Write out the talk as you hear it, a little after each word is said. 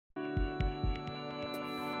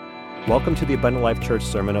Welcome to the Abundant Life Church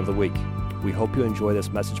Sermon of the Week. We hope you enjoy this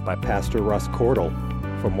message by Pastor Russ Cordle.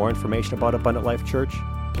 For more information about Abundant Life Church,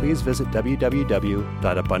 please visit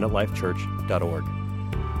www.abundantlifechurch.org.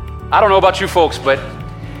 I don't know about you folks, but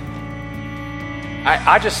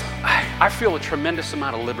I feel a tremendous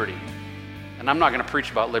amount of liberty. And I'm not going to preach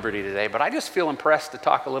about liberty today, but I just feel impressed to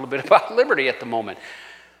talk a little bit about liberty at the moment.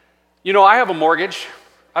 You know, I have a mortgage.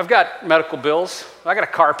 I've got medical bills. I got a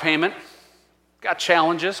car payment. Got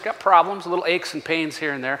challenges, got problems, little aches and pains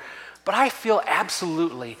here and there. But I feel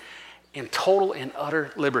absolutely in total and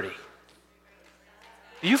utter liberty.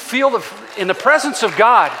 You feel in the presence of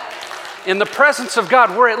God,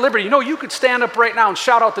 we're at liberty. You know, you could stand up right now and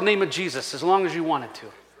shout out the name of Jesus as long as you wanted to.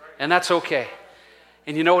 And that's okay.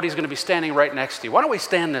 And you know what? He's going to be standing right next to you. Why don't we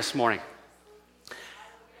stand this morning?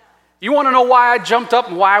 You want to know why I jumped up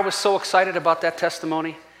and why I was so excited about that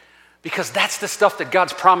testimony? Because that's the stuff that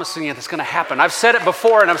God's promising you that's going to happen. I've said it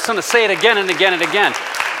before, and I'm going to say it again and again and again.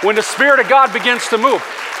 When the Spirit of God begins to move.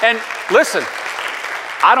 And listen,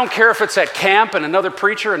 I don't care if it's at camp and another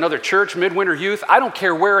preacher, another church, midwinter youth. I don't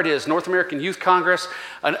care where it is, North American Youth Congress,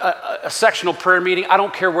 a sectional prayer meeting. I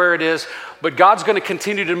don't care where it is. But God's going to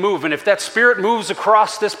continue to move. And if that Spirit moves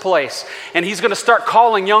across this place, and He's going to start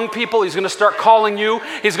calling young people, He's going to start calling you,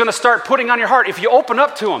 He's going to start putting on your heart. If you open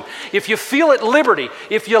up to Him, if you feel at liberty,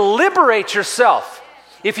 if you liberate yourself,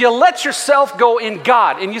 if you let yourself go in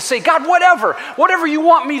God and you say, God, whatever you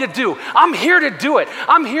want me to do, I'm here to do it.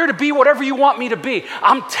 I'm here to be whatever you want me to be.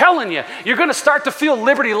 I'm telling you, you're going to start to feel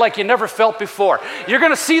liberty like you never felt before. You're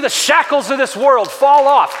going to see the shackles of this world fall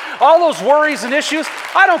off. All those worries and issues.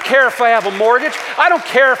 I don't care if I have a mortgage. I don't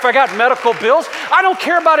care if I got medical bills. I don't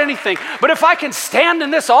care about anything. But if I can stand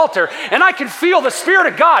in this altar and I can feel the Spirit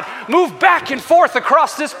of God move back and forth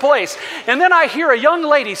across this place, and then I hear a young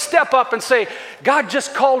lady step up and say, God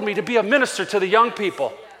just called me to be a minister to the young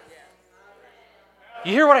people.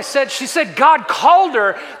 You hear what I said? She said God called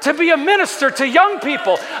her to be a minister to young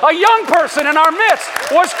people. A young person in our midst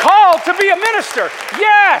was called to be a minister.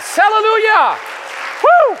 Yes, hallelujah.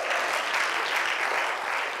 Woo!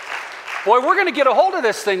 Boy, we're going to get a hold of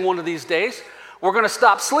this thing one of these days. We're going to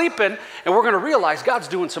stop sleeping and we're going to realize God's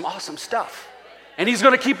doing some awesome stuff. And He's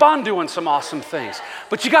going to keep on doing some awesome things.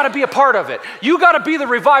 But you got to be a part of it. You got to be the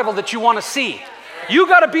revival that you want to see. You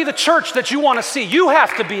got to be the church that you want to see. You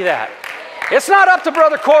have to be that. It's not up to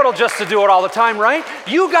Brother Cordle just to do it all the time, right?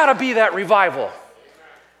 You got to be that revival.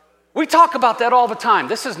 We talk about that all the time.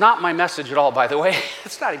 This is not my message at all, by the way.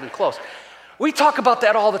 It's not even close. We talk about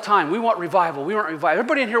that all the time. We want revival. We want revival.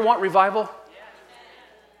 Everybody in here want revival?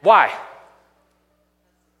 Why?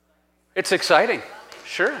 It's exciting.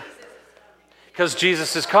 Sure. Because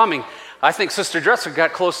Jesus is coming. I think Sister Dresser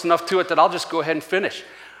got close enough to it that I'll just go ahead and finish.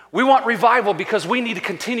 We want revival because we need to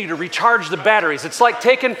continue to recharge the batteries. It's like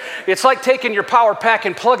taking your power pack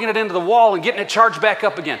and plugging it into the wall and getting it charged back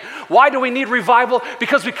up again. Why do we need revival?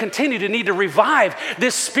 Because we continue to need to revive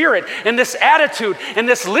this spirit and this attitude and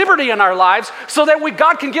this liberty in our lives so that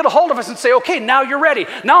God can get a hold of us and say, okay, now you're ready.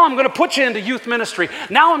 Now I'm going to put you into youth ministry.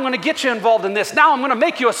 Now I'm going to get you involved in this. Now I'm going to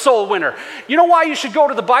make you a soul winner. You know why you should go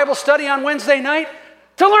to the Bible study on Wednesday night?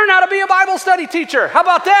 To learn how to be a Bible study teacher. How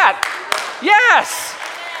about that? Yes.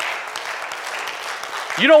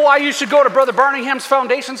 You know why you should go to Brother Barningham's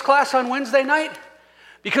Foundations class on Wednesday night?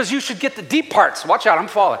 Because you should get the deep parts. Watch out, I'm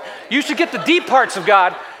falling. You should get the deep parts of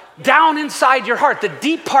God down inside your heart, the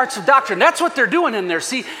deep parts of doctrine. That's what they're doing in there.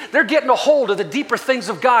 See, they're getting a hold of the deeper things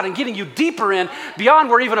of God and getting you deeper in beyond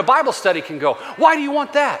where even a Bible study can go. Why do you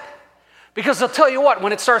want that? Because I'll tell you what,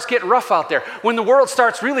 when it starts getting rough out there, when the world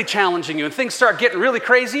starts really challenging you and things start getting really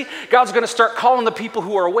crazy, God's going to start calling the people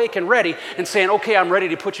who are awake and ready and saying, okay, I'm ready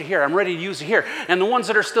to put you here. I'm ready to use you here. And the ones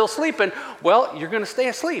that are still sleeping, well, you're going to stay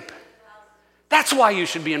asleep. That's why you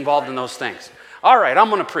should be involved in those things. All right, I'm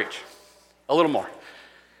going to preach a little more.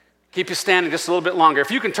 Keep you standing just a little bit longer.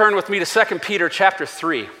 If you can turn with me to 2 Peter chapter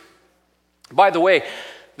 3. By the way,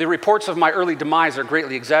 the reports of my early demise are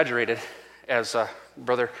greatly exaggerated, as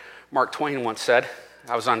Brother Mark Twain once said.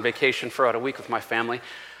 I was on vacation for about a week with my family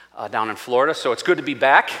down in Florida, so it's good to be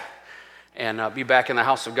back and be back in the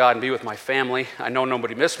house of God and be with my family. I know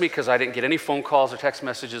nobody missed me because I didn't get any phone calls or text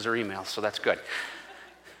messages or emails, so that's good.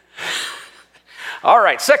 All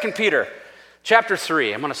right, 2 Peter chapter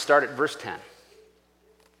 3. I'm going to start at verse 10.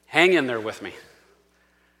 Hang in there with me.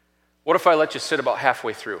 What if I let you sit about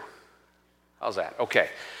halfway through? How's that? Okay.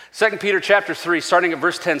 2 Peter chapter 3, starting at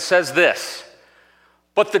verse 10, says this.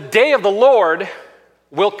 But the day of the Lord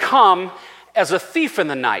will come as a thief in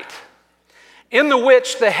the night, in the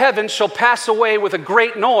which the heavens shall pass away with a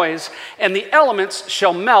great noise, and the elements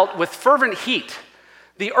shall melt with fervent heat.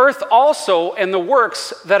 The earth also and the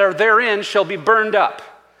works that are therein shall be burned up.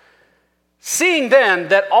 Seeing then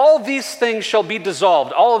that all these things shall be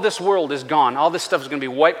dissolved, all of this world is gone, all this stuff is going to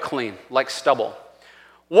be wiped clean like stubble.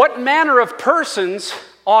 What manner of persons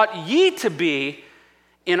ought ye to be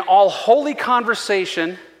in all holy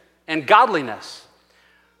conversation and godliness,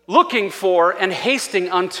 looking for and hasting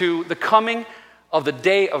unto the coming of the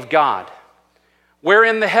day of God,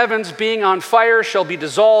 wherein the heavens being on fire shall be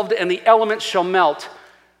dissolved, and the elements shall melt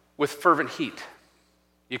with fervent heat.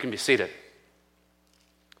 You can be seated.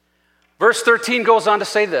 Verse 13 goes on to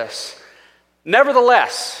say this: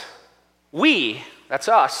 nevertheless, we, that's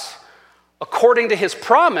us, according to his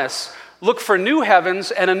promise, look for new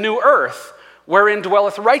heavens and a new earth, wherein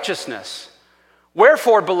dwelleth righteousness.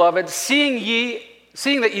 Wherefore, beloved, seeing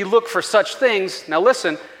that ye look for such things, now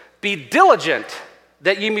listen, be diligent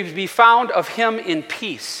that ye may be found of him in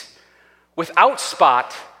peace, without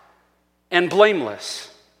spot and blameless.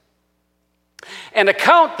 And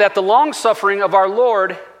account that the long-suffering of our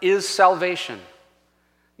Lord is salvation.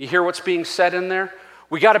 You hear what's being said in there?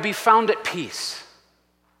 We got to be found at peace.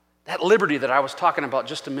 That liberty that I was talking about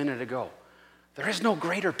just a minute ago. There is no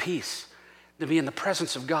greater peace than to be in the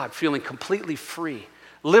presence of God, feeling completely free,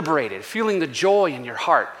 liberated, feeling the joy in your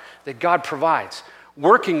heart that God provides,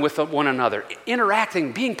 working with one another,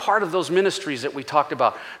 interacting, being part of those ministries that we talked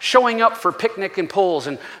about, showing up for picnic and polls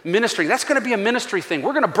and ministering. That's going to be a ministry thing.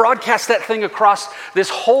 We're going to broadcast that thing across this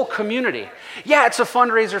whole community. Yeah, it's a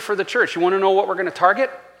fundraiser for the church. You want to know what we're going to target?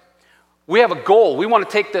 We have a goal. We want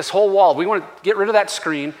to take this whole wall. We want to get rid of that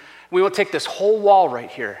screen. We want to take this whole wall right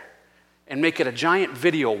here and make it a giant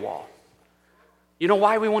video wall. You know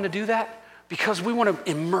why we want to do that? Because we want to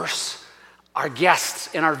immerse our guests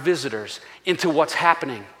and our visitors into what's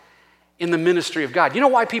happening in the ministry of God. You know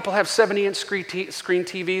why people have 70-inch screen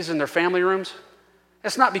TVs in their family rooms?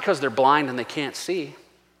 It's not because they're blind and they can't see.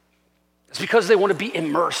 It's because they want to be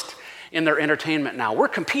immersed in their entertainment now. We're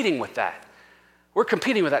competing with that. We're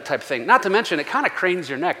competing with that type of thing. Not to mention, it kind of cranes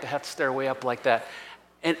your neck to have to stare way up like that.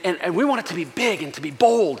 And we want it to be big and to be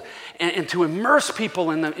bold and to immerse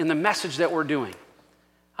people in the message that we're doing.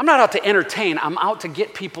 I'm not out to entertain. I'm out to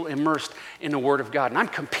get people immersed in the Word of God. And I'm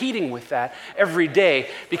competing with that every day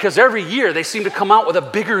because every year they seem to come out with a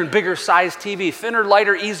bigger and bigger size TV. Thinner,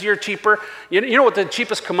 lighter, easier, cheaper. You know what the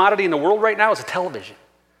cheapest commodity in the world right now is? A television.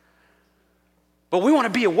 But we want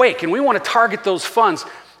to be awake and we want to target those funds.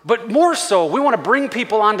 But more so, we want to bring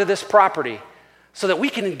people onto this property so that we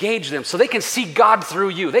can engage them, so they can see God through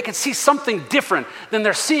you. They can see something different than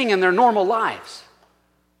they're seeing in their normal lives.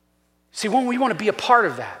 See, we want to be a part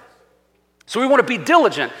of that. So we want to be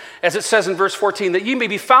diligent, as it says in verse 14, that ye may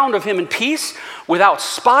be found of him in peace, without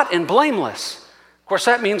spot and blameless. Of course,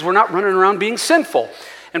 that means we're not running around being sinful.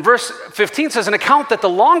 And verse 15 says, an account that the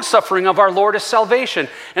long-suffering of our Lord is salvation.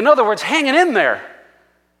 In other words, hanging in there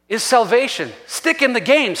is salvation. Stick in the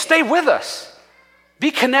game. Stay with us.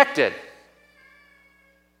 Be connected.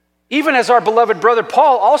 Even as our beloved brother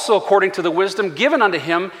Paul, also according to the wisdom given unto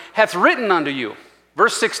him, hath written unto you.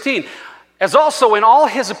 Verse 16, as also in all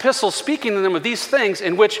his epistles speaking to them of these things,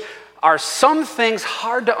 in which are some things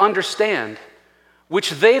hard to understand,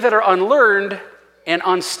 which they that are unlearned and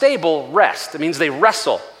unstable rest. It means they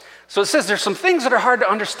wrestle. So it says there's some things that are hard to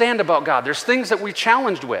understand about God. There's things that we're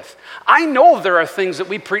challenged with. I know there are things that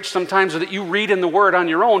we preach sometimes or that you read in the Word on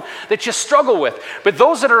your own that you struggle with. But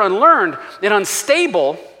those that are unlearned and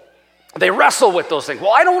unstable, they wrestle with those things.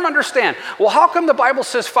 Well, I don't understand. Well, how come the Bible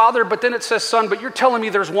says Father, but then it says Son, but you're telling me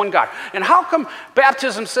there's one God? And how come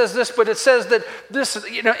baptism says this, but it says that this,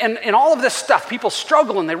 and all of this stuff, people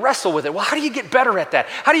struggle and they wrestle with it. Well, how do you get better at that?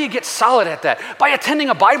 How do you get solid at that? By attending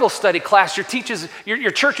a Bible study class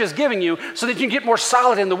your church is giving you so that you can get more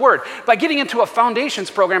solid in the Word. By getting into a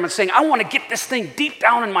foundations program and saying, I want to get this thing deep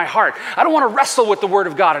down in my heart. I don't want to wrestle with the Word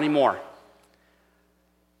of God anymore.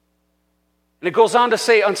 And it goes on to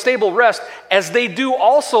say, unstable rest, as they do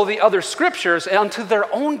also the other scriptures, unto their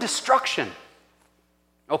own destruction.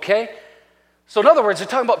 Okay? So in other words, they're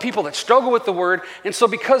talking about people that struggle with the Word, and so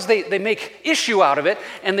because they make issue out of it,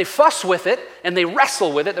 and they fuss with it, and they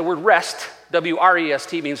wrestle with it, the word rest,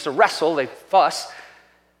 W-R-E-S-T, means to wrestle, they fuss.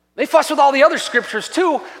 They fuss with all the other scriptures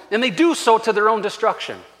too, and they do so to their own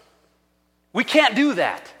destruction. We can't do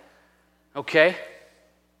that. Okay?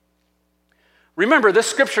 Remember, this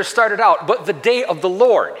scripture started out, but the day of the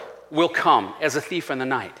Lord will come as a thief in the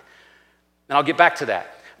night. And I'll get back to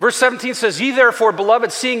that. Verse 17 says, ye therefore,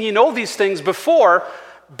 beloved, seeing ye know these things before,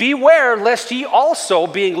 beware lest ye also,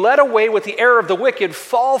 being led away with the error of the wicked,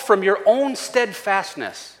 fall from your own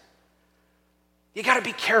steadfastness. You got to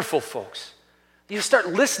be careful, folks. You start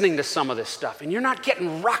listening to some of this stuff, and you're not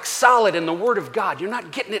getting rock solid in the Word of God. You're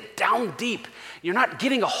not getting it down deep. You're not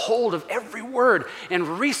getting a hold of every word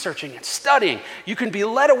and researching and studying. You can be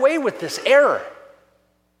led away with this error.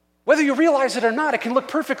 Whether you realize it or not, it can look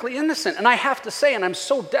perfectly innocent. And I have to say, and I'm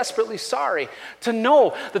so desperately sorry to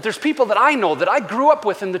know that there's people that I know that I grew up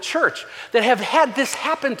with in the church that have had this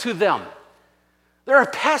happen to them. There are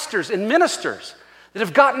pastors and ministers that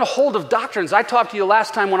have gotten a hold of doctrines. I talked to you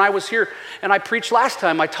last time when I was here, and I preached last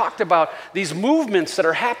time. I talked about these movements that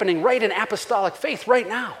are happening right in apostolic faith right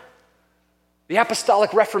now. The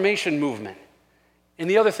Apostolic Reformation movement and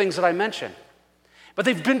the other things that I mentioned. But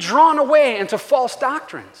they've been drawn away into false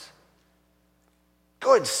doctrines.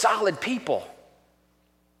 Good, solid people.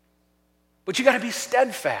 But you got to be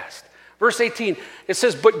steadfast. Verse 18, it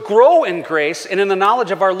says, "But grow in grace and in the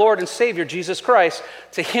knowledge of our Lord and Savior, Jesus Christ.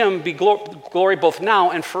 To him be glory both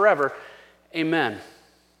now and forever. Amen."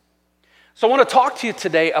 So I want to talk to you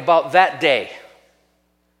today about that day.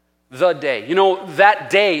 The day. You know,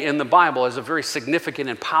 that day in the Bible is a very significant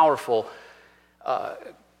and powerful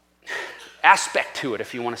aspect to it,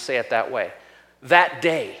 if you want to say it that way. That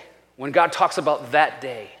day. When God talks about that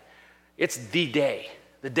day, it's the day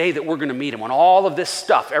that we're going to meet him. When all of this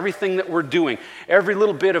stuff, everything that we're doing, every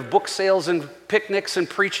little bit of book sales and picnics and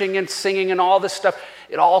preaching and singing and all this stuff,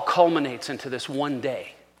 it all culminates into this one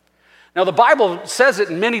day. Now, the Bible says it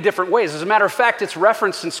in many different ways. As a matter of fact, it's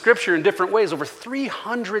referenced in Scripture in different ways, over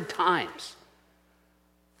 300 times.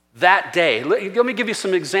 That day. Let me give you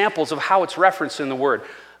some examples of how it's referenced in the Word.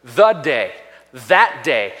 The day, that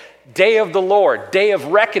day, day of the Lord, day of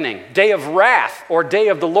reckoning, day of wrath, or day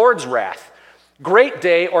of the Lord's wrath. Great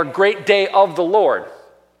day or great day of the Lord,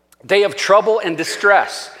 day of trouble and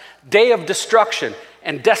distress, day of destruction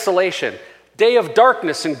and desolation, day of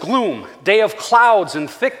darkness and gloom, day of clouds and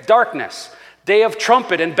thick darkness, day of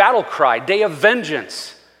trumpet and battle cry, day of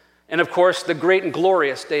vengeance, and of course, the great and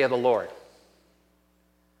glorious day of the Lord.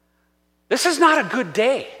 This is not a good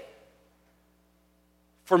day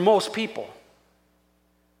for most people.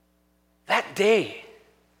 That day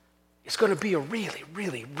is going to be a really,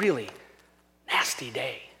 really, really nasty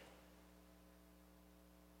day.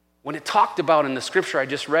 When it talked about in the scripture I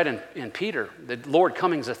just read in Peter, the Lord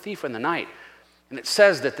coming as a thief in the night, and it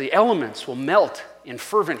says that the elements will melt in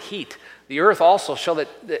fervent heat. The earth also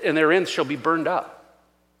and their ends shall be burned up.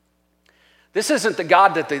 This isn't the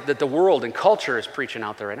God that the world and culture is preaching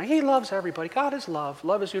out there right now. He loves everybody. God is love.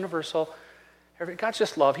 Love is universal. God's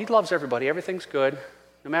just love. He loves everybody. Everything's good.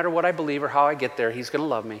 No matter what I believe or how I get there, he's going to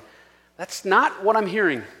love me. That's not what I'm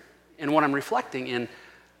hearing and what I'm reflecting in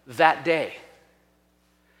that day.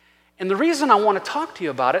 And the reason I want to talk to you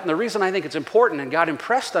about it, and the reason I think it's important and God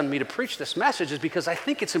impressed on me to preach this message, is because I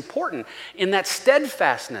think it's important in that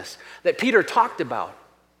steadfastness that Peter talked about.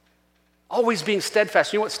 Always being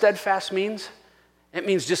steadfast. You know what steadfast means? It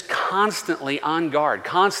means just constantly on guard,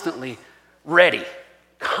 constantly ready,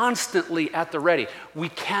 constantly at the ready. We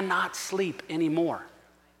cannot sleep anymore.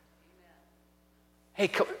 Hey,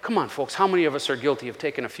 come on, folks. How many of us are guilty of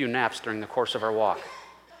taking a few naps during the course of our walk?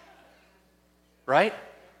 Right?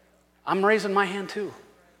 I'm raising my hand too.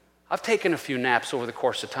 I've taken a few naps over the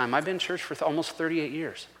course of time. I've been in church for almost 38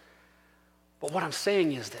 years. But what I'm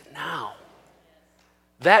saying is that now,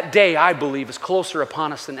 that day, I believe, is closer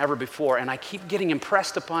upon us than ever before, and I keep getting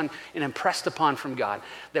impressed upon from God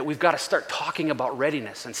that we've got to start talking about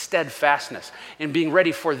readiness and steadfastness and being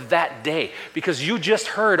ready for that day, because you just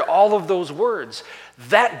heard all of those words.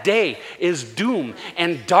 That day is doom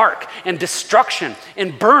and dark and destruction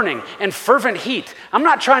and burning and fervent heat. I'm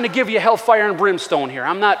not trying to give you hellfire and brimstone here.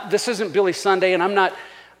 This isn't Billy Sunday, and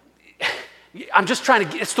I'm just trying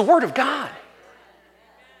to, it's the Word of God.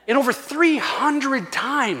 And over 300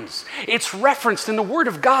 times, it's referenced in the Word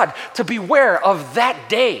of God to beware of that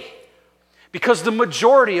day, because the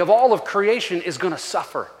majority of all of creation is going to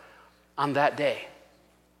suffer on that day.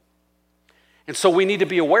 And so we need to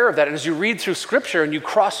be aware of that. And as you read through Scripture and you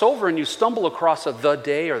cross over and you stumble across the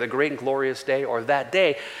day or the great and glorious day or that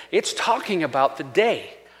day, it's talking about the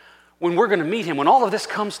day when we're going to meet Him, when all of this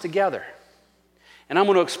comes together. And I'm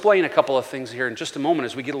going to explain a couple of things here in just a moment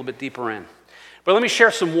as we get a little bit deeper in. But let me share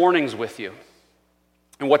some warnings with you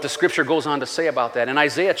and what the Scripture goes on to say about that. In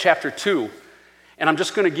Isaiah chapter 2, and I'm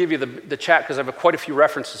just going to give you the chapter, because I have quite a few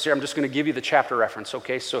references here. I'm just going to give you the chapter reference,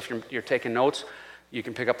 okay? So if you're taking notes, you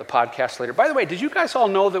can pick up the podcast later. By the way, did you guys all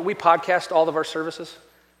know that we podcast all of our services?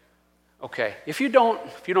 Okay. If you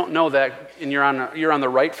don't know that, and you're on the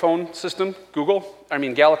right phone system,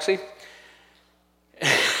 Galaxy.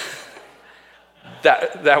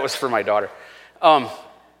 that was for my daughter.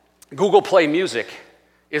 Google Play Music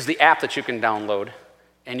is the app that you can download,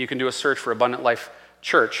 And you can do a search for Abundant Life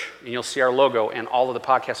Church, and you'll see our logo, and all of the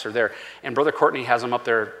podcasts are there. And Brother Courtney has them up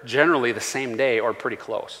there generally the same day or pretty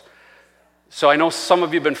close. So I know some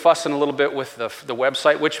of you have been fussing a little bit with the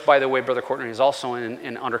website, which, by the way, Brother Courtney is also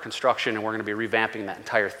in under construction, and we're going to be revamping that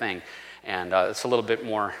entire thing. And it's a little bit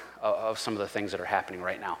more of some of the things that are happening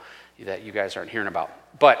right now that you guys aren't hearing about.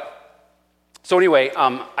 But, so anyway,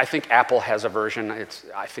 I think Apple has a version.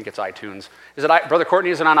 I think it's iTunes. Brother Courtney,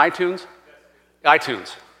 is it on iTunes? Yes.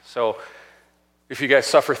 iTunes. So if you guys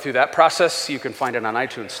suffer through that process, you can find it on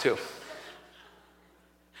iTunes too.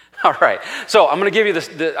 All right, so I'm going to give you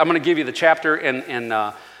I'm going to give you the chapter and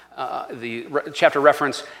the chapter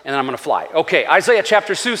reference, and then I'm going to fly. Okay, Isaiah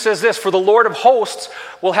chapter 2 says this: "For the Lord of hosts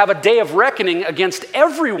will have a day of reckoning against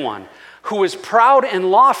everyone who is proud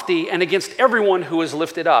and lofty, and against everyone who is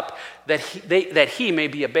lifted up, that he may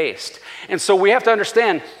be abased." And so we have to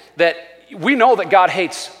understand that we know that God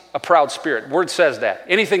hates a proud spirit. Word says that.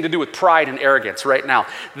 Anything to do with pride and arrogance right now.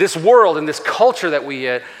 This world and this culture that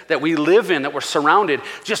we live in, that we're surrounded,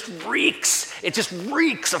 just reeks. It just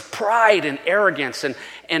reeks of pride and arrogance. And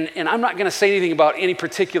I'm not going to say anything about any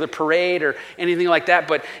particular parade or anything like that,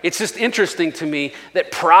 but it's just interesting to me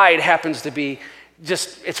that pride happens to be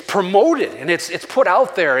it's promoted and it's put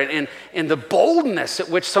out there, and the boldness at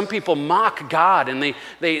which some people mock God, and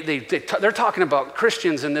they're talking about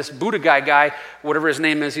Christians, and this Buddha guy, whatever his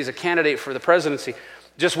name is, he's a candidate for the presidency,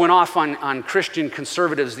 just went off on Christian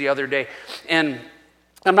conservatives the other day. And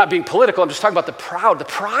I'm not being political, I'm just talking about the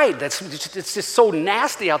pride it's just so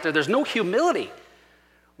nasty out there. There's no humility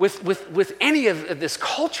with any of this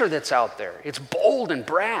culture that's out there. It's bold and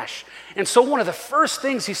brash. And so one of the first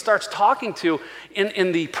things he starts talking to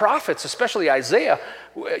in the prophets, especially Isaiah,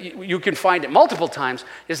 you can find it multiple times,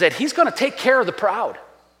 is that he's going to take care of the proud.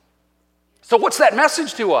 So what's that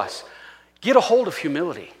message to us? Get a hold of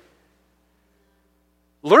humility.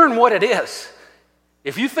 Learn what it is.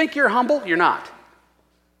 If you think you're humble, you're not.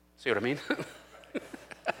 See what I mean?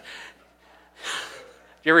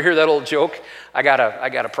 You ever hear that old joke? I got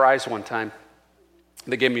a prize one time.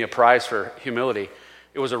 They gave me a prize for humility.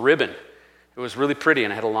 It was a ribbon. It was really pretty,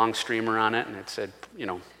 and it had a long streamer on it, and it said,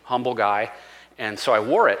 humble guy. And so I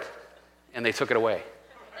wore it, and they took it away.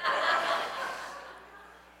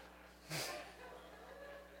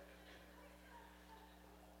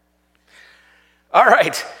 All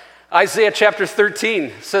right, Isaiah chapter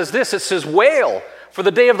 13 says this. It says, "Wail, for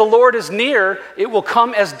the day of the Lord is near. It will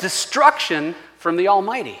come as destruction from the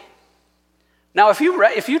Almighty." Now, if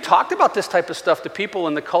you talked about this type of stuff to people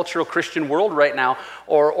in the cultural Christian world right now,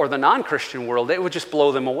 or the non-Christian world, it would just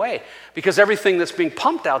blow them away, because everything that's being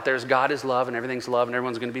pumped out there is God is love, and everything's love, and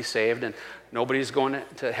everyone's going to be saved, and nobody's going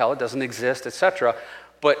to hell, it doesn't exist, etc.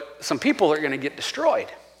 But some people are going to get destroyed.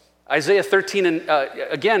 Isaiah 13, and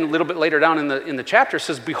again, a little bit later down in the chapter,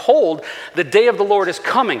 says, "Behold, the day of the Lord is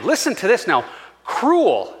coming." Listen to this now.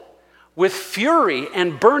 "Cruel, with fury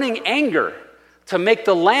and burning anger, to make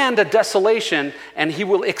the land a desolation, and he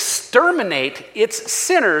will exterminate its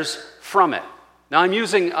sinners from it." Now, I'm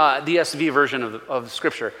using the ESV version of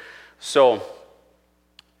Scripture, so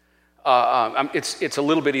it's a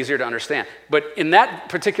little bit easier to understand. But in that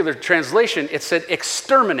particular translation, it said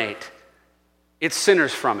exterminate its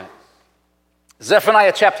sinners from it.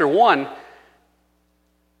 Zephaniah chapter 1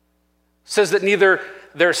 says that neither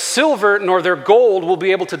their silver nor their gold will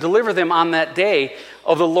be able to deliver them on that day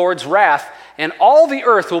of the Lord's wrath, and all the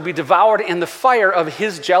earth will be devoured in the fire of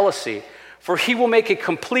his jealousy, for he will make a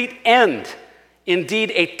complete end,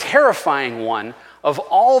 indeed a terrifying one, of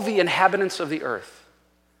all the inhabitants of the earth.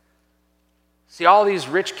 See, all these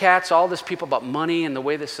rich cats, all this people about money, and the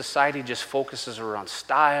way this society just focuses around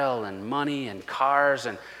style and money and cars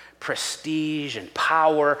and prestige and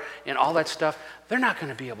power and all that stuff, they're not going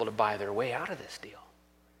to be able to buy their way out of this deal.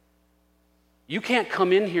 You can't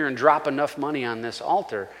come in here and drop enough money on this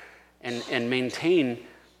altar and maintain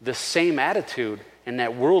the same attitude and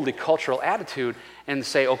that worldly cultural attitude and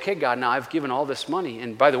say, "Okay, God, now I've given all this money.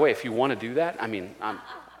 And by the way, if you want to do that,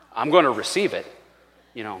 I'm going to receive it.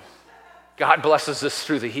 God blesses us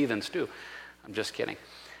through the heathens too." I'm just kidding.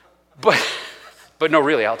 But no,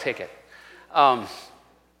 really, I'll take it.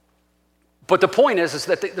 But the point is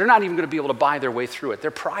that they're not even going to be able to buy their way through it. Their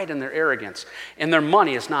pride and their arrogance and their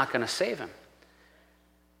money is not going to save them.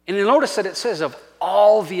 And you notice that it says of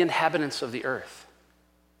all the inhabitants of the earth.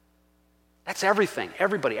 That's everything,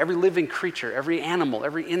 everybody, every living creature, every animal,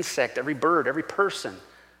 every insect, every bird, every person,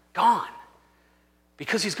 gone.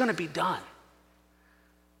 Because he's going to be done.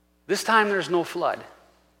 This time there's no flood.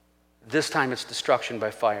 This time it's destruction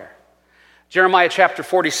by fire. Jeremiah chapter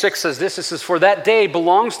 46 says this. It says, "For that day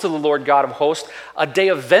belongs to the Lord God of hosts, a day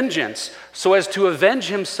of vengeance, so as to avenge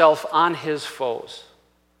himself on his foes."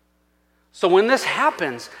 So when this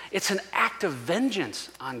happens, it's an act of vengeance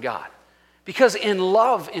on God. Because in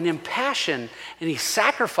love and in passion, and he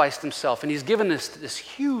sacrificed himself, and he's given us this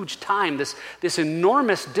huge time, this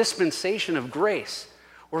enormous dispensation of grace,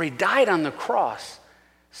 where he died on the cross,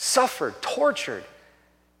 suffered, tortured,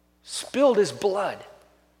 spilled his blood,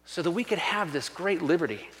 so that we could have this great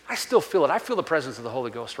liberty. I still feel it. I feel the presence of the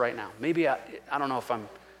Holy Ghost right now. Maybe I don't know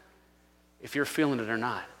if you're feeling it or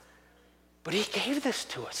not. But he gave this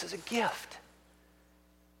to us as a gift.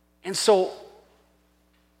 And so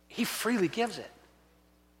he freely gives it.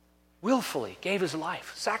 Willfully gave his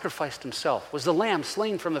life, sacrificed himself, was the lamb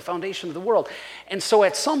slain from the foundation of the world. And so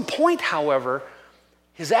at some point, however,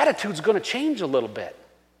 his attitude's going to change a little bit.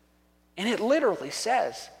 And it literally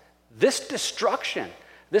says, this destruction,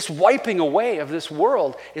 this wiping away of this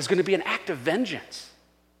world is going to be an act of vengeance.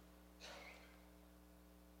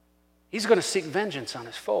 He's going to seek vengeance on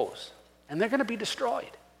his foes, and they're going to be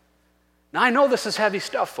destroyed. Now, I know this is heavy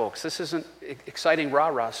stuff, folks. This isn't exciting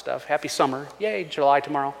rah-rah stuff. Happy summer. Yay, July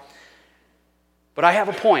tomorrow. But I have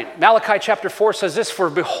a point. Malachi chapter 4 says this, "For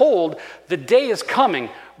behold, the day is coming,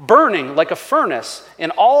 burning like a furnace,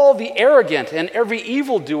 and all the arrogant and every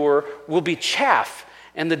evildoer will be chaff,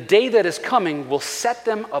 and the day that is coming will set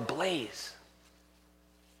them ablaze."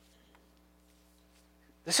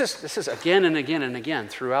 This is again and again and again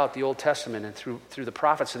throughout the Old Testament and through the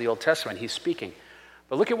prophets of the Old Testament, he's speaking.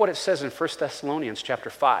 But look at what it says in 1 Thessalonians chapter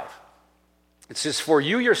 5. It says, "For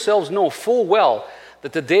you yourselves know full well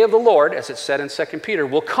that the day of the Lord," as it said in 2 Peter,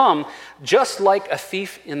 "will come just like a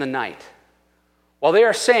thief in the night. While they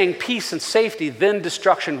are saying peace and safety, then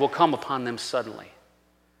destruction will come upon them suddenly."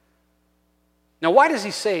 Now, why does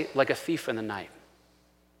he say like a thief in the night?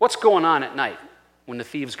 What's going on at night when the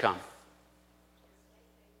thieves come?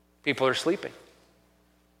 People are sleeping.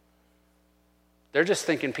 They're just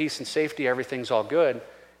thinking peace and safety, everything's all good,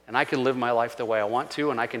 and I can live my life the way I want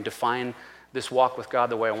to, and I can define this walk with God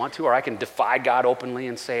the way I want to, or I can defy God openly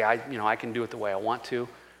and say, I can do it the way I want to.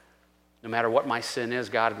 No matter what my sin is,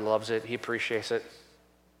 God loves it, he appreciates it.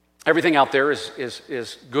 Everything out there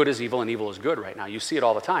is good as evil, and evil is good right now. You see it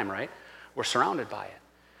all the time, right? We're surrounded by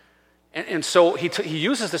it. And so he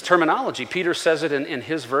uses this terminology. Peter says it in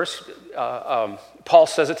his verse. Paul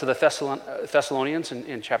says it to the Thessalonians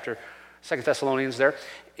in chapter 2 Thessalonians there.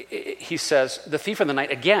 He says, the thief in the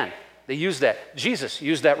night, again, they use that. Jesus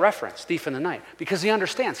used that reference, thief in the night, because he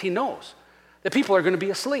understands, he knows that people are going to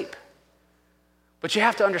be asleep. But you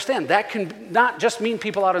have to understand, that can not just mean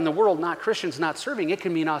people out in the world, not Christians, not serving. It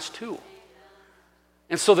can mean us too.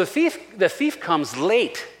 And so the thief comes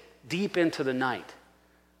late, deep into the night,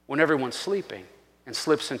 when everyone's sleeping, and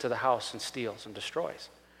slips into the house and steals and destroys.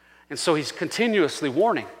 And so he's continuously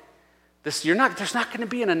warning. There's not going to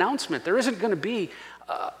be an announcement. There isn't going to be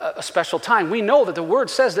a special time. We know that the word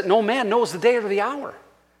says that no man knows the day or the hour.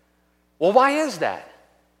 Well, why is that?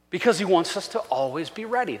 Because he wants us to always be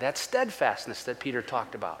ready. That steadfastness that Peter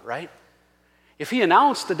talked about, right? If he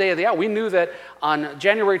announced the day of the hour, we knew that on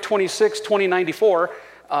January 26, 2094,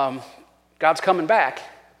 God's coming back.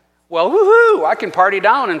 Well, woohoo, I can party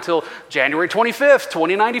down until January 25th,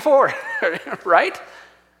 2094, right?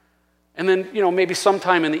 And then, maybe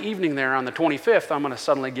sometime in the evening there on the 25th, I'm going to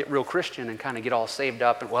suddenly get real Christian and kind of get all saved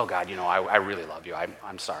up. And, well, God, I really love you.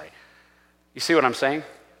 I'm sorry. You see what I'm saying?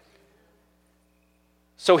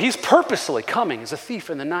 So he's purposely coming as a thief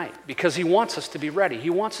in the night because he wants us to be ready. He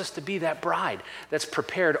wants us to be that bride that's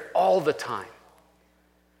prepared all the time.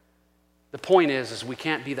 The point is we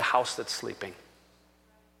can't be the house that's sleeping.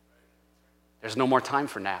 There's no more time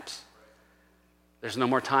for naps. There's no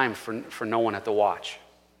more time for no one at the watch.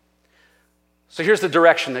 So here's the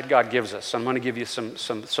direction that God gives us. I'm going to give you some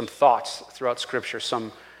thoughts throughout Scripture,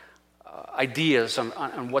 some ideas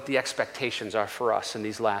on what the expectations are for us in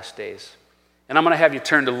these last days. And I'm going to have you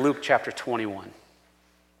turn to Luke chapter 21,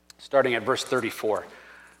 starting at verse 34.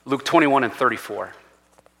 Luke 21 and 34.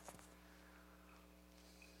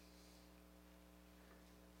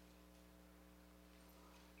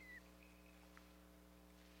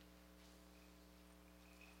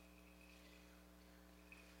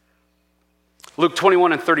 Luke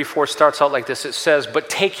 21 and 34 starts out like this. It says, "But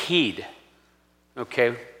take heed."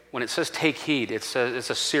 Okay, when it says take heed, it's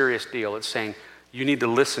a serious deal. It's saying you need to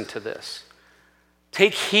listen to this.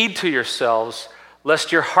 "Take heed to yourselves,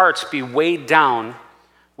 lest your hearts be weighed down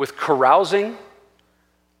with carousing,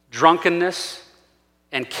 drunkenness,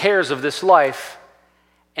 and cares of this life,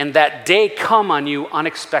 and that day come on you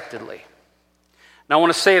unexpectedly." Now I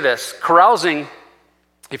want to say this. Carousing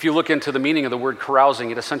if you look into the meaning of the word carousing,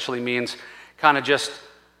 it essentially means kind of just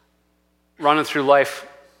running through life,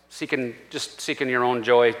 seeking your own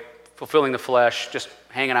joy, fulfilling the flesh, just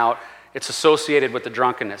hanging out. It's associated with the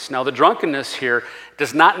drunkenness. Now, the drunkenness here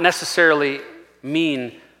does not necessarily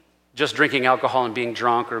mean just drinking alcohol and being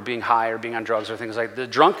drunk or being high or being on drugs or things like that. The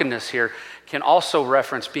drunkenness here can also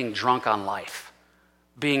reference being drunk on life,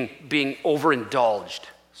 being overindulged.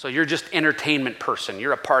 So you're just entertainment person.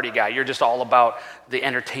 You're a party guy. You're just all about the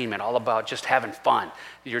entertainment, all about just having fun.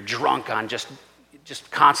 You're drunk on just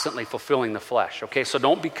constantly fulfilling the flesh. Okay, so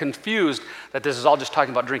don't be confused that this is all just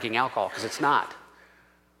talking about drinking alcohol, because it's not.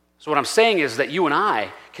 So what I'm saying is that you and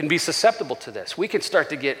I can be susceptible to this. We can start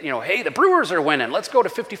to get, hey, the Brewers are winning. Let's go to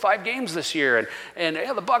 55 games this year. And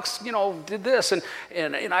yeah, the Bucks, did this.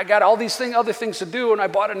 And I got all these other things to do. And I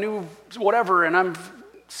bought a new whatever. And I'm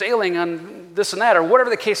sailing on this and that. Or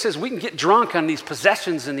whatever the case is. We can get drunk on these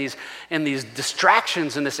possessions and these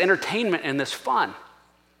distractions and this entertainment and this fun.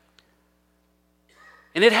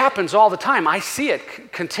 And it happens all the time. I see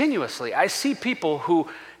it continuously. I see people who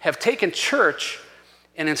have taken church,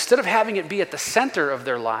 and instead of having it be at the center of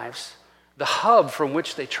their lives, the hub from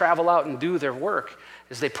which they travel out and do their work,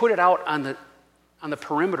 is they put it out on the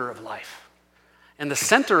perimeter of life. And the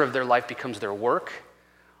center of their life becomes their work,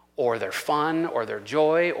 or their fun, or their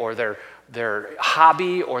joy, or their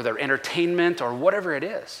hobby, or their entertainment, or whatever it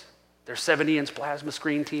is. Their 70-inch plasma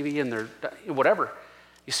screen TV and their whatever.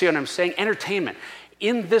 You see what I'm saying? Entertainment.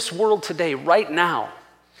 In this world today, right now,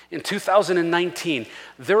 in 2019,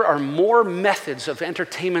 there are more methods of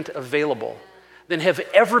entertainment available than have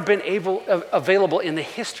ever been available in the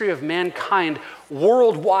history of mankind,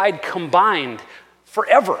 worldwide combined,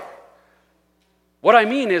 forever. What I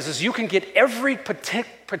mean is you can get every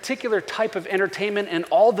particular type of entertainment and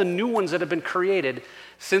all the new ones that have been created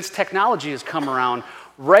since technology has come around.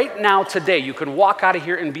 Right now, today, you can walk out of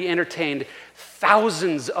here and be entertained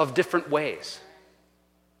thousands of different ways.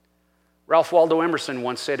 Ralph Waldo Emerson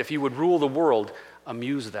once said, if you would rule the world,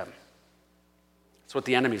 amuse them. That's what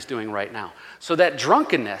the enemy's doing right now. So that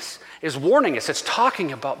drunkenness is warning us. It's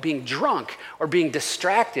talking about being drunk or being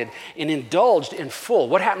distracted and indulged in full.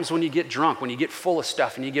 What happens when you get drunk, when you get full of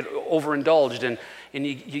stuff and you get overindulged and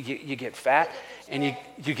you get fat and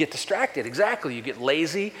you get distracted? Exactly. You get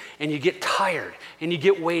lazy and you get tired and you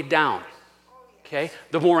get weighed down. Okay?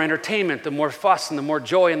 The more entertainment, the more fuss, and the more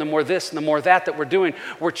joy, and the more this, and the more that we're doing,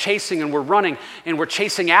 we're chasing and we're running, and we're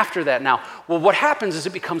chasing after that now. Well, what happens is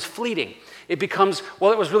it becomes fleeting. It becomes,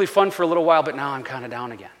 well, it was really fun for a little while, but now I'm kind of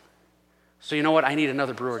down again. So you know what? I need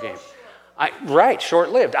another Brewer game. Right,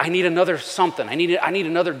 short-lived. I need another something. I need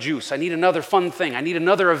another juice. I need another fun thing. I need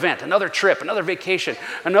another event, another trip, another vacation,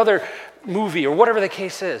 another movie, or whatever the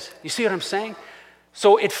case is. You see what I'm saying?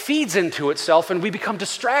 So it feeds into itself, and we become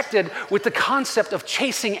distracted with the concept of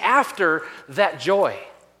chasing after that joy.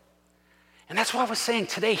 And that's why I was saying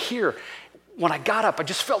today here, when I got up, I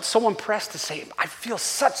just felt so impressed to say, I feel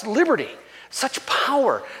such liberty, such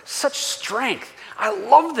power, such strength. I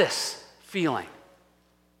love this feeling.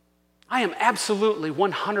 I am absolutely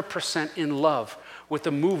 100% in love with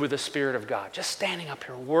the move of the Spirit of God, just standing up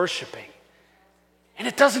here worshiping. And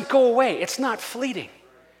it doesn't go away. It's not fleeting.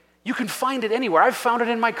 You can find it anywhere. I've found it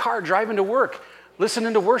in my car driving to work,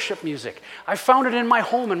 listening to worship music. I've found it in my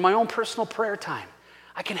home, in my own personal prayer time.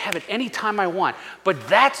 I can have it any time I want. But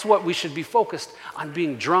that's what we should be focused on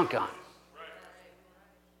being drunk on.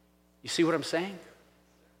 You see what I'm saying?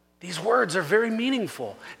 These words are very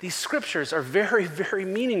meaningful. These scriptures are very, very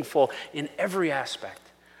meaningful in every aspect.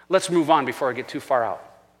 Let's move on before I get too far out.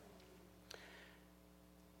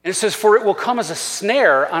 And it says, for it will come as a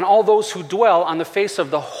snare on all those who dwell on the face of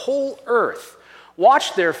the whole earth.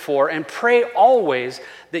 Watch therefore and pray always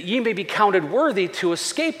that ye may be counted worthy to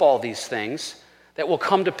escape all these things that will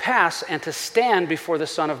come to pass and to stand before the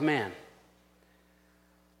Son of Man.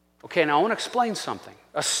 Okay, now I want to explain something.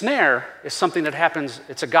 A snare is something that happens,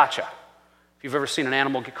 it's a gotcha. If you've ever seen an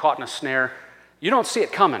animal get caught in a snare, you don't see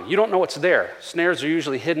it coming. You don't know it's there. Snares are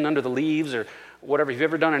usually hidden under the leaves or whatever. If you've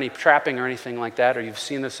ever done any trapping or anything like that, or you've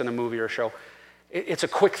seen this in a movie or a show, it's a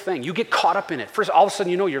quick thing. You get caught up in it. First, all of a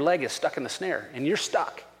sudden, you know your leg is stuck in the snare, and you're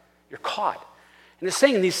stuck. You're caught. And it's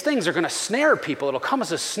saying these things are going to snare people. It'll come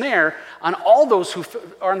as a snare on all those who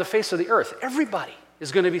are on the face of the earth. Everybody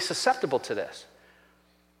is going to be susceptible to this.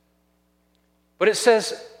 But it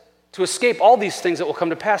says to escape all these things that will come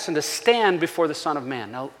to pass and to stand before the Son of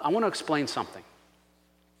Man. Now, I want to explain something.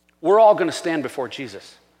 We're all going to stand before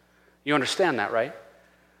Jesus. You understand that, right?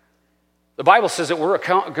 The Bible says that we're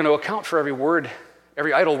going to account for every word,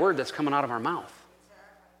 every idle word that's coming out of our mouth.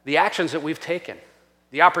 The actions that we've taken,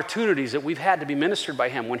 the opportunities that we've had to be ministered by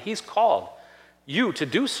Him when He's called you to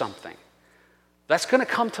do something. That's going to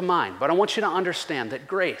come to mind, but I want you to understand that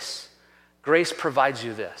grace provides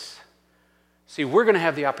you this. See, we're going to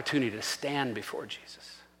have the opportunity to stand before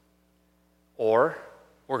Jesus, or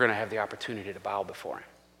we're going to have the opportunity to bow before him.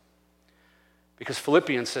 Because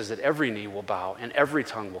Philippians says that every knee will bow and every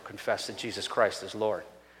tongue will confess that Jesus Christ is Lord.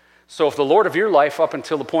 So if the Lord of your life up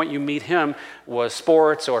until the point you meet him was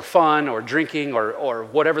sports or fun or drinking or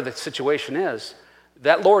whatever the situation is,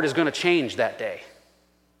 that Lord is going to change that day.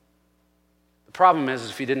 The problem is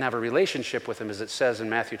if you didn't have a relationship with him, as it says in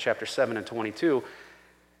Matthew chapter 7 and 22,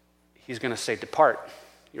 he's going to say, depart,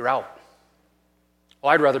 you're out. Oh,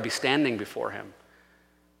 I'd rather be standing before him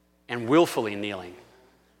and willfully kneeling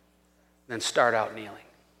than start out kneeling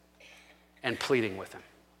and pleading with him.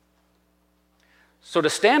 So to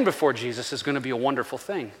stand before Jesus is going to be a wonderful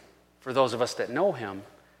thing for those of us that know him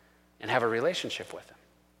and have a relationship with him.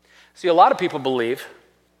 See, a lot of people believe,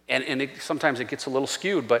 and sometimes it gets a little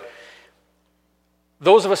skewed, but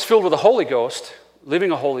those of us filled with the Holy Ghost,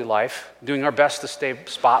 living a holy life, doing our best to stay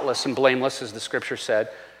spotless and blameless, as the scripture said,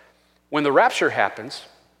 when the rapture happens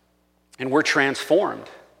and we're transformed,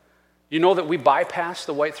 you know that we bypass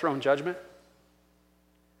the white throne judgment?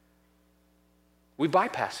 We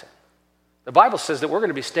bypass it. The Bible says that we're going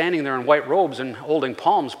to be standing there in white robes and holding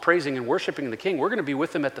palms, praising and worshiping the King. We're going to be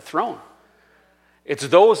with him at the throne. It's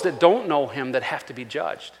those that don't know him that have to be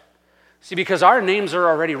judged. See, because our names are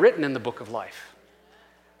already written in the book of life.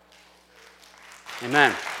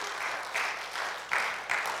 Amen.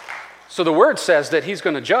 So the word says that he's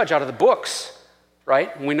going to judge out of the books,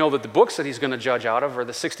 right? And we know that the books that he's going to judge out of are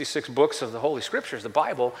the 66 books of the Holy Scriptures, the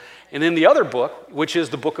Bible, and then the other book, which is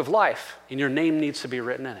the book of life, and your name needs to be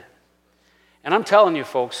written in it. And I'm telling you,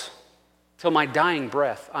 folks, till my dying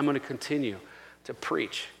breath, I'm going to continue to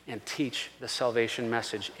preach and teach the salvation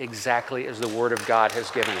message exactly as the Word of God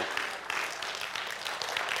has given it.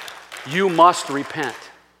 You must repent.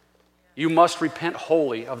 You must repent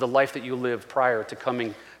wholly of the life that you lived prior to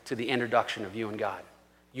coming to the introduction of you and God.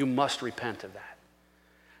 You must repent of that.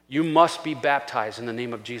 You must be baptized in the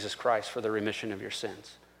name of Jesus Christ for the remission of your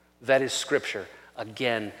sins. That is Scripture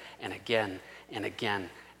again and again and again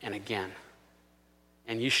and again.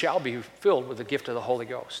 And you shall be filled with the gift of the Holy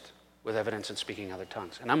Ghost, with evidence in speaking other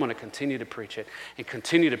tongues. And I'm going to continue to preach it and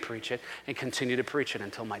continue to preach it and continue to preach it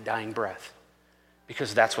until my dying breath,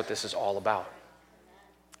 because that's what this is all about.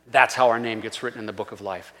 That's how our name gets written in the book of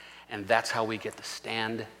life, and that's how we get to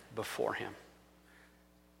stand before him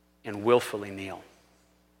and willfully kneel.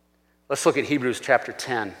 Let's look at Hebrews chapter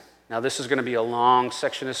 10. Now this is going to be a long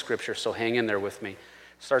section of Scripture, so hang in there with me. It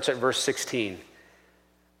starts at verse 16.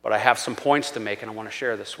 But I have some points to make, and I want to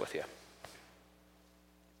share this with you.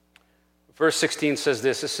 Verse 16 says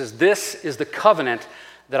this. It says, this is the covenant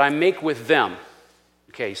that I make with them.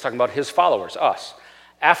 Okay, he's talking about his followers, us.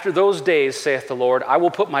 After those days, saith the Lord, I will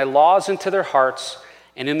put my laws into their hearts,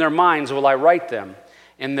 and in their minds will I write them,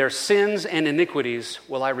 and their sins and iniquities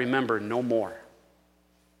will I remember no more.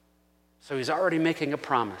 So he's already making a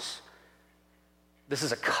promise. This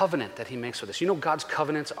is a covenant that he makes with us. You know God's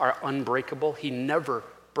covenants are unbreakable. He never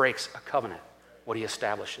breaks a covenant, what he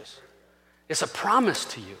establishes. It's a promise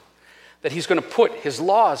to you that he's going to put his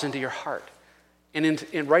laws into your heart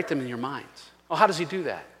and write them in your minds. Well, how does he do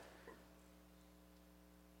that?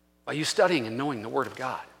 By you studying and knowing the Word of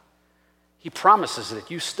God. He promises that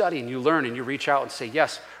you study and you learn and you reach out and say,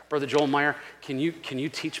 yes, Brother Joel Meyer, can you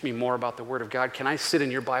teach me more about the Word of God? Can I sit in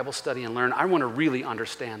your Bible study and learn? I want to really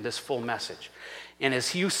understand this full message. And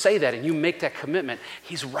as you say that and you make that commitment,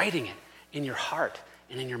 he's writing it in your heart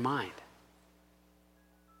and in your mind.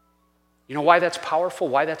 You know why that's powerful,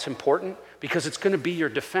 why that's important? Because it's going to be your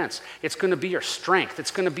defense. It's going to be your strength.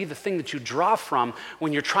 It's going to be the thing that you draw from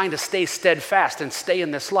when you're trying to stay steadfast and stay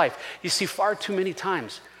in this life. You see, far too many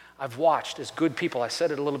times I've watched as good people, I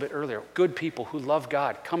said it a little bit earlier, good people who love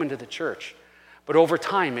God come into the church. But over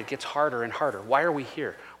time, it gets harder and harder. Why are we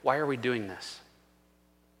here? Why are we doing this?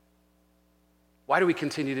 Why do we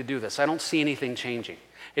continue to do this? I don't see anything changing.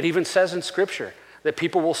 It even says in Scripture that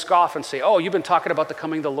people will scoff and say, oh, you've been talking about the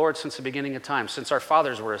coming of the Lord since the beginning of time, since our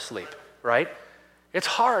fathers were asleep, right? It's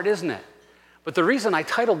hard, isn't it? But the reason I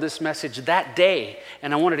titled this message That Day,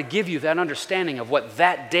 and I wanted to give you that understanding of what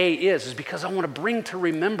that day is because I want to bring to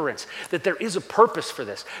remembrance that there is a purpose for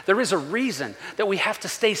this. There is a reason that we have to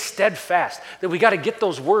stay steadfast, that we got to get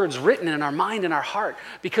those words written in our mind and our heart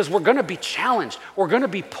because we're going to be challenged. We're going to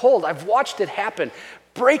be pulled. I've watched it happen,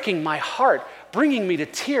 breaking my heart, bringing me to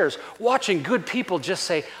tears, watching good people just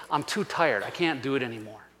say, I'm too tired. I can't do it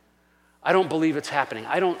anymore. I don't believe it's happening.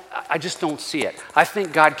 I just don't see it. I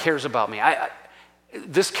think God cares about me.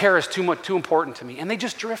 This care is too important to me. And they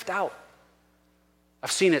just drift out.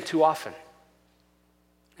 I've seen it too often.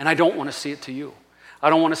 And I don't want to see it to you. I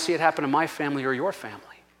don't want to see it happen to my family or your family.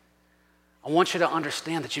 I want you to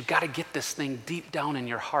understand that you've got to get this thing deep down in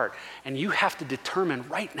your heart. And you have to determine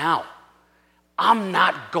right now, I'm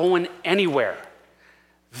not going anywhere.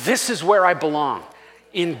 This is where I belong.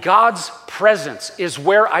 In God's presence is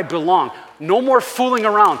where I belong. No more fooling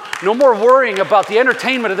around. No more worrying about the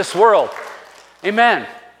entertainment of this world. Amen.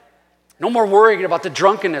 No more worrying about the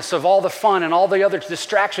drunkenness of all the fun and all the other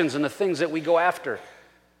distractions and the things that we go after.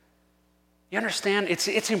 You understand?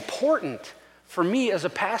 It's important for me as a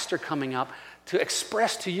pastor coming up to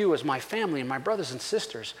express to you as my family and my brothers and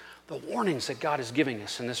sisters the warnings that God is giving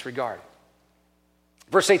us in this regard.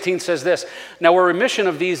 Verse 18 says this, "Now where remission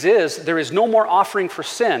of these is, there is no more offering for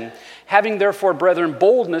sin, having therefore, brethren,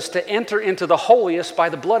 boldness to enter into the holiest by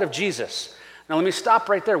the blood of Jesus." Now let me stop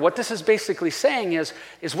right there. What this is basically saying is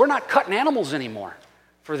we're not cutting animals anymore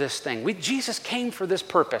for this thing. Jesus came for this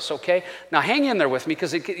purpose, okay? Now hang in there with me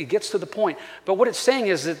because it gets to the point. But what it's saying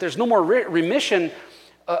is that there's no more remission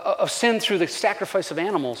of sin through the sacrifice of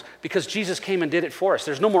animals because Jesus came and did it for us.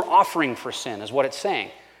 There's no more offering for sin is what it's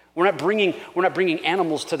saying. We're not bringing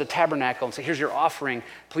animals to the tabernacle and say, here's your offering,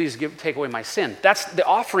 please take away my sin. The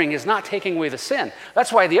offering is not taking away the sin.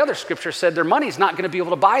 That's why the other scripture said their money's not going to be able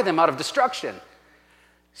to buy them out of destruction.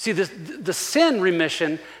 See, the sin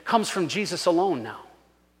remission comes from Jesus alone now.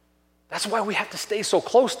 That's why we have to stay so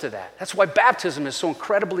close to that. That's why baptism is so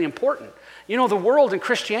incredibly important. You know, the world and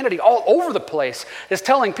Christianity all over the place is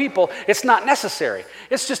telling people it's not necessary.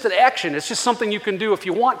 It's just an action. It's just something you can do if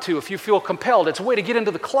you want to, if you feel compelled. It's a way to get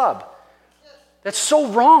into the club. That's so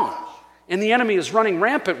wrong. And the enemy is running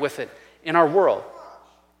rampant with it in our world.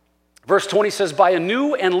 Verse 20 says, "By a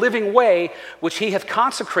new and living way, which he hath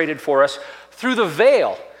consecrated for us through the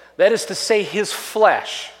veil, that is to say, his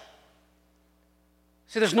flesh."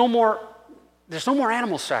 See, there's no more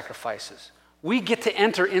animal sacrifices. We get to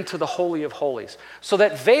enter into the Holy of Holies. So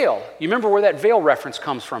that veil, you remember where that veil reference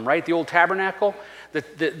comes from, right? The old tabernacle?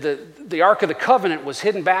 The Ark of the Covenant was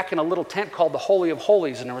hidden back in a little tent called the Holy of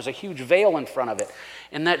Holies, and there was a huge veil in front of it.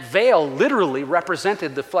 And that veil literally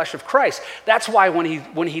represented the flesh of Christ. That's why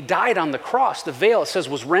when he died on the cross, the veil, it says,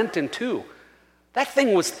 was rent in two. That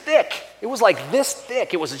thing was thick. It was like this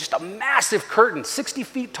thick. It was just a massive curtain, 60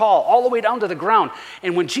 feet tall, all the way down to the ground.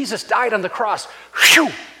 And when Jesus died on the cross, whew,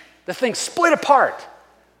 the thing split apart.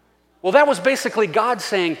 Well, that was basically God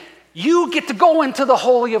saying, you get to go into the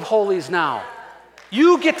Holy of Holies now.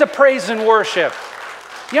 You get to praise and worship.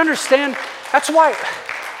 You understand? That's why,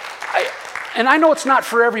 I know it's not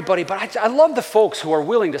for everybody, but I love the folks who are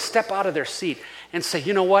willing to step out of their seat and say,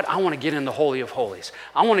 you know what, I want to get in the Holy of Holies.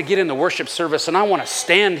 I want to get in the worship service and I want to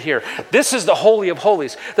stand here. This is the Holy of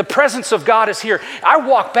Holies. The presence of God is here. I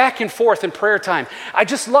walk back and forth in prayer time. I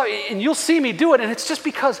just love it, and you'll see me do it, and it's just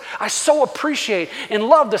because I so appreciate and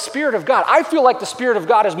love the Spirit of God. I feel like the Spirit of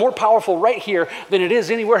God is more powerful right here than it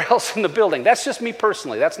is anywhere else in the building. That's just me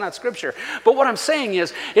personally. That's not Scripture. But what I'm saying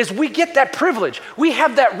is we get that privilege. We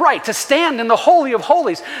have that right to stand in the Holy of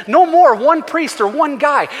Holies. No more one priest or one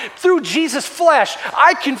guy. Through Jesus' flesh,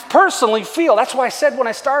 I can personally feel, that's why I said when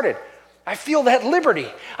I started, I feel that liberty.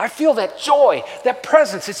 I feel that joy, that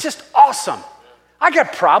presence. It's just awesome. I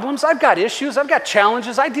got problems. I've got issues. I've got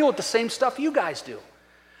challenges. I deal with the same stuff you guys do.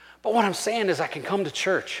 But what I'm saying is I can come to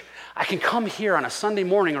church. I can come here on a Sunday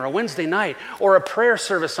morning or a Wednesday night or a prayer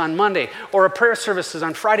service on Monday or a prayer service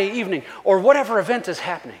on Friday evening or whatever event is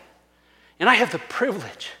happening. And I have the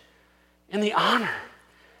privilege and the honor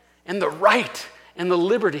and the right and the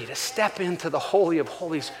liberty to step into the Holy of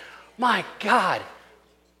Holies. My God,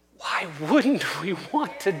 why wouldn't we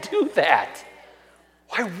want to do that?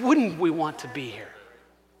 Why wouldn't we want to be here?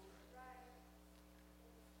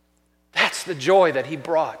 That's the joy that he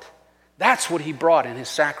brought. That's what he brought in his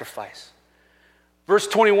sacrifice. Verse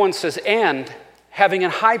 21 says, "And having a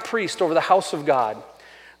high priest over the house of God,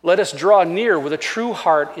 let us draw near with a true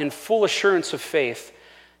heart in full assurance of faith,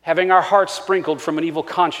 having our hearts sprinkled from an evil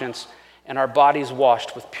conscience and our bodies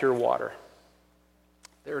washed with pure water."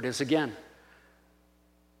 There it is again.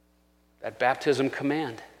 That baptism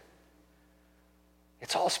command.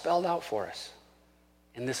 It's all spelled out for us.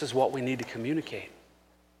 And this is what we need to communicate.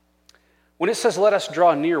 When it says, let us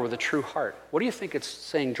draw near with a true heart, what do you think it's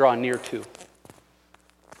saying draw near to?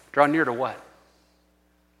 Draw near to what?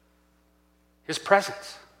 His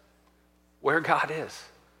presence. Where God is.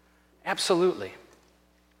 Absolutely.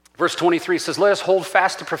 Verse 23 says, let us hold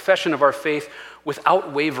fast the profession of our faith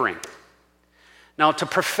without wavering. Now, to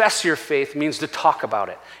profess your faith means to talk about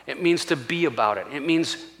it. It means to be about it. It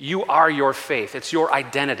means you are your faith. It's your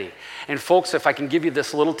identity. And folks, if I can give you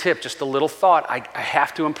this little tip, just a little thought, I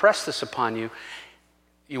have to impress this upon you.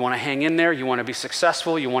 You want to hang in there. You want to be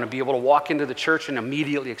successful. You want to be able to walk into the church and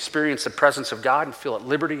immediately experience the presence of God and feel at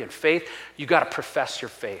liberty and faith. You got to profess your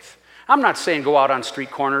faith. I'm not saying go out on street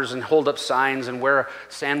corners and hold up signs and wear a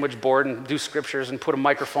sandwich board and do scriptures and put a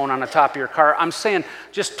microphone on the top of your car. I'm saying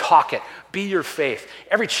just talk it. Be your faith.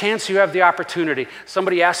 Every chance you have the opportunity,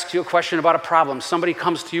 somebody asks you a question about a problem, somebody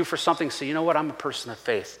comes to you for something, say, you know what, I'm a person of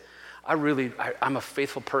faith. I'm a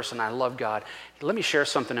faithful person. I love God. Let me share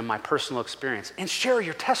something in my personal experience and share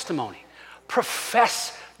your testimony.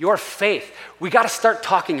 Profess your faith. We got to start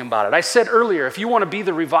talking about it. I said earlier, if you want to be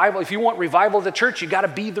the revival, if you want revival of the church, you got to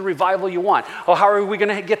be the revival you want. Oh, how are we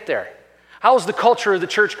going to get there? How is the culture of the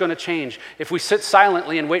church going to change if we sit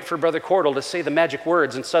silently and wait for Brother Cordle to say the magic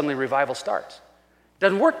words and suddenly revival starts? It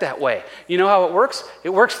doesn't work that way. You know how it works? It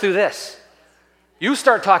works through this. You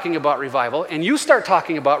start talking about revival, and you start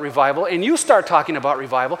talking about revival, and you start talking about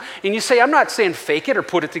revival, and you say, I'm not saying fake it or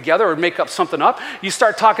put it together or make up something up. You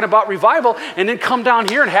start talking about revival, and then come down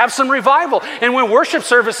here and have some revival. And when worship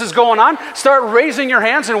service is going on, start raising your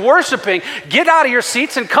hands and worshiping. Get out of your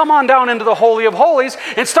seats and come on down into the Holy of Holies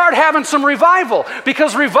and start having some revival,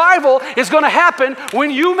 because revival is going to happen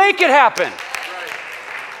when you make it happen.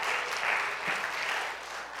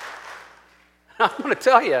 I'm going to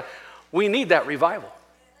tell you, we need that revival.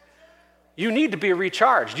 You need to be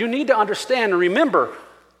recharged. You need to understand and remember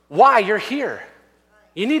why you're here.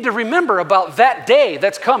 You need to remember about that day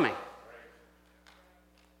that's coming.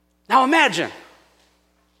 Now imagine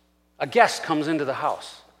a guest comes into the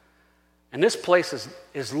house, and this place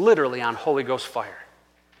is literally on Holy Ghost fire.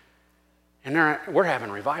 And we're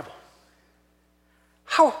having revival.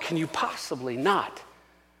 How can you possibly not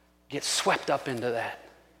get swept up into that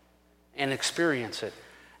and experience it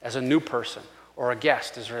as a new person or a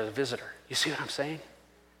guest or a visitor? You see what I'm saying?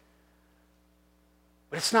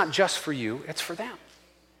 But it's not just for you, it's for them.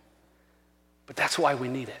 But that's why we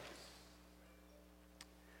need it.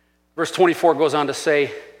 Verse 24 goes on to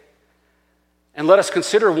say, and let us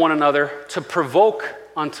consider one another to provoke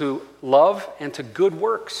unto love and to good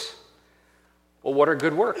works. Well, what are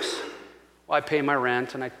good works? Well, I pay my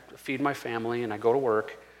rent and I feed my family and I go to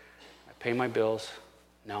work. I pay my bills.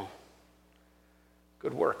 No.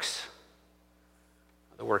 Good works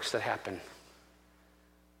are the works that happen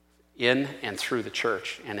in and through the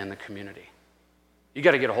church and in the community. You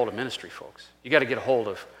got to get a hold of ministry, folks. You got to get a hold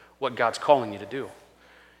of what God's calling you to do.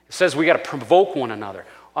 It says we got to provoke one another.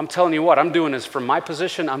 I'm telling you what, I'm doing is from my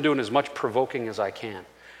position, I'm doing as much provoking as I can.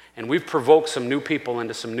 And we've provoked some new people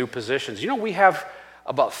into some new positions. You know, we have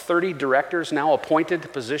about 30 directors now appointed to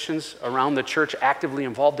positions around the church actively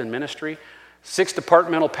involved in ministry. 6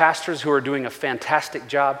 departmental pastors who are doing a fantastic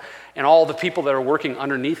job, and all the people that are working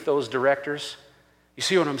underneath those directors. You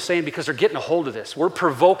see what I'm saying? Because they're getting a hold of this. We're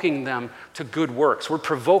provoking them to good works. We're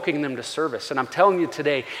provoking them to service. And I'm telling you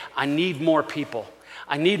today, I need more people.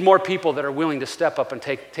 I need more people that are willing to step up and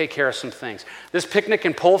take care of some things. This picnic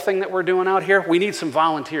and pull thing that we're doing out here, we need some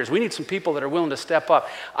volunteers. We need some people that are willing to step up.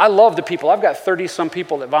 I love the people. I've got 30-some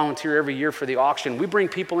people that volunteer every year for the auction. We bring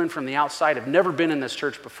people in from the outside, have never been in this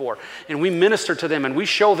church before, and we minister to them, and we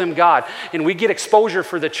show them God, and we get exposure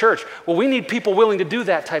for the church. Well, we need people willing to do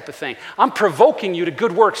that type of thing. I'm provoking you to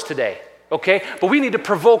good works today, okay? But we need to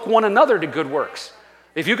provoke one another to good works.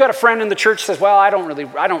 If you got a friend in the church that says, well, I don't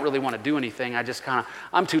really want to do anything.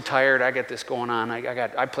 I'm too tired. I got this going on.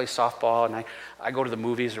 I play softball and I go to the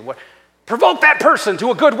movies or what. Provoke that person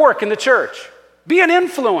to a good work in the church. Be an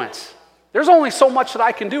influence. There's only so much that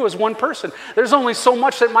I can do as one person. There's only so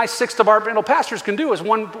much that my 6 departmental pastors can do as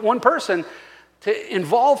one person to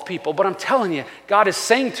involve people. But I'm telling you, God is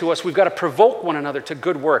saying to us, we've got to provoke one another to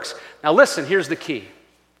good works. Now listen, here's the key.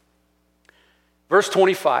 Verse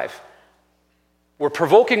 25. We're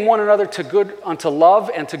provoking one another unto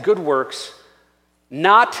love and to good works,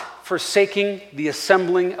 not forsaking the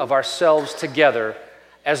assembling of ourselves together,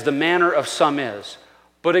 as the manner of some is,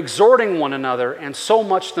 but exhorting one another, and so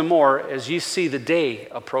much the more as ye see the day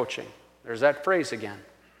approaching. There's that phrase again.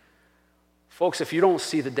 Folks, if you don't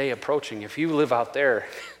see the day approaching, if you live out there,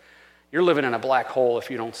 you're living in a black hole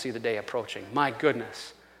if you don't see the day approaching. My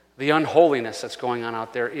goodness, the unholiness that's going on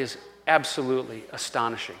out there is absolutely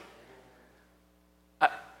astonishing.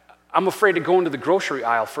 I'm afraid to go into the grocery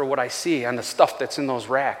aisle for what I see and the stuff that's in those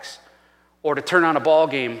racks, or to turn on a ball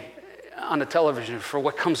game on the television for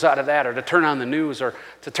what comes out of that, or to turn on the news, or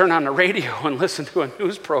to turn on the radio and listen to a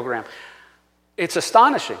news program. It's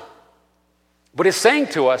astonishing. But it's saying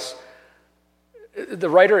to us, the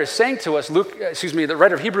writer is saying to us, the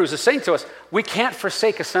writer of Hebrews is saying to us, we can't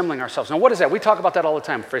forsake assembling ourselves. Now what is that? We talk about that all the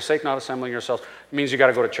time. Forsake not assembling yourselves. It means you got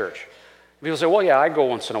to go to church. People say, well, yeah, I go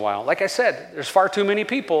once in a while. Like I said, there's far too many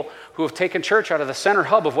people who have taken church out of the center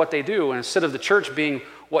hub of what they do, and instead of the church being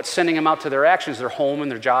what's sending them out to their actions, their home and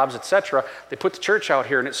their jobs, etc., they put the church out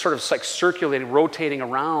here, and it's sort of like circulating, rotating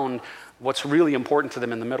around what's really important to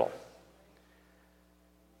them in the middle.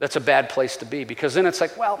 That's a bad place to be, because then it's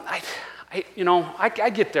like, well, I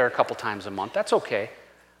get there a couple times a month. That's okay.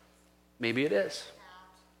 Maybe it is.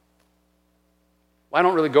 Well, I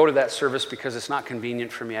don't really go to that service because it's not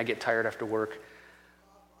convenient for me. I get tired after work.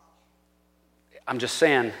 I'm just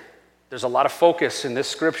saying, there's a lot of focus in this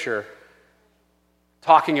scripture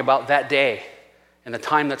talking about that day and the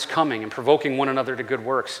time that's coming and provoking one another to good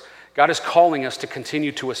works. God is calling us to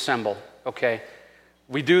continue to assemble, okay?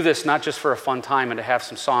 We do this not just for a fun time and to have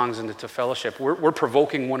some songs and to fellowship. We're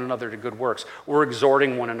provoking one another to good works. We're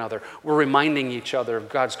exhorting one another. We're reminding each other of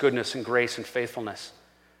God's goodness and grace and faithfulness.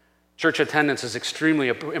 Church attendance is extremely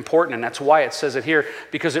important, and that's why it says it here,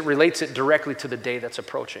 because it relates it directly to the day that's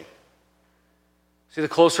approaching. See, the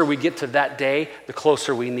closer we get to that day, the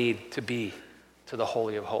closer we need to be to the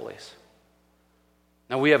Holy of Holies.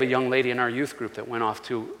 Now, we have a young lady in our youth group that went off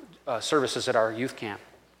to services at our youth camp,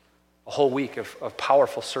 a whole week of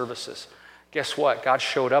powerful services. Guess what? God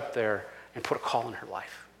showed up there and put a call in her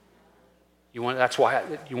life. You want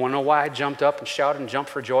to know why I jumped up and shouted and jumped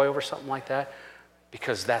for joy over something like that?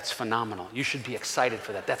 Because that's phenomenal. You should be excited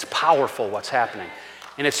for that. That's powerful what's happening.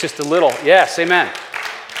 And it's just a little, yes, amen.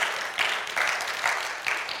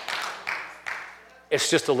 It's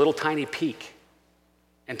just a little tiny peek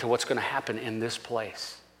into what's going to happen in this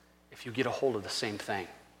place if you get a hold of the same thing.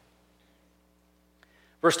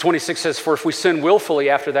 Verse 26 says, for if we sin willfully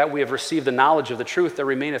after that we have received the knowledge of the truth, there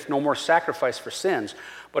remaineth no more sacrifice for sins,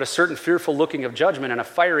 but a certain fearful looking of judgment and a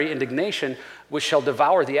fiery indignation which shall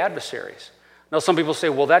devour the adversaries. Now, some people say,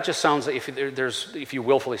 well, that just sounds like if you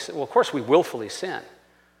willfully sin. Well, of course, we willfully sin.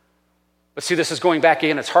 But see, this is going back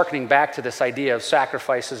again. It's hearkening back to this idea of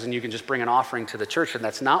sacrifices, and you can just bring an offering to the church, and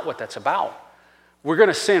that's not what that's about. We're going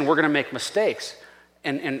to sin. We're going to make mistakes.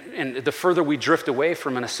 And the further we drift away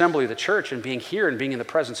from an assembly of the church and being here and being in the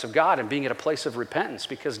presence of God and being at a place of repentance,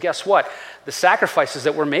 because guess what? The sacrifices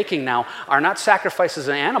that we're making now are not sacrifices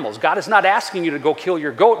of animals. God is not asking you to go kill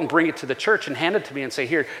your goat and bring it to the church and hand it to me and say,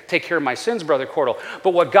 here, take care of my sins, Brother Cordle.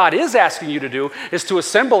 But what God is asking you to do is to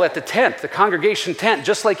assemble at the tent, the congregation tent,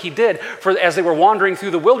 just like he did as they were wandering through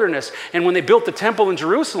the wilderness and when they built the temple in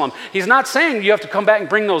Jerusalem. He's not saying you have to come back and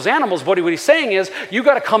bring those animals. What he's saying is you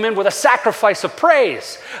got to come in with a sacrifice of praise.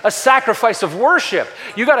 A sacrifice of worship.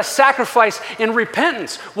 You got to sacrifice in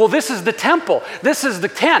repentance. Well, this is the temple. This is the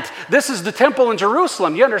tent. This is the temple in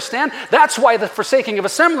Jerusalem. You understand? That's why the forsaking of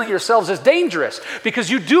assembling yourselves is dangerous, because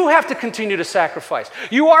you do have to continue to sacrifice.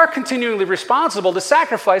 You are continually responsible to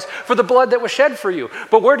sacrifice for the blood that was shed for you.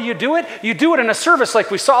 But where do you do it? You do it in a service like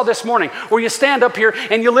we saw this morning, where you stand up here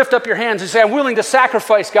and you lift up your hands and say, I'm willing to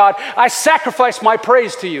sacrifice, God. I sacrifice my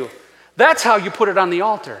praise to you. That's how you put it on the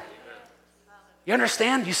altar. You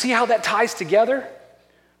understand? You see how that ties together?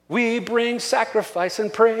 We bring sacrifice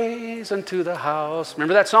and praise unto the house.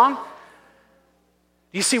 Remember that song?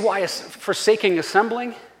 You see why it's forsaking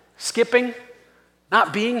assembling, skipping,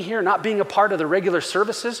 not being here, not being a part of the regular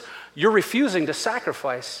services? You're refusing to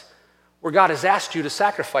sacrifice where God has asked you to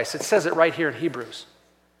sacrifice. It says it right here in Hebrews.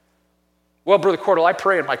 Well, Brother Cordle, I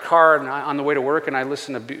pray in my car and on the way to work, and I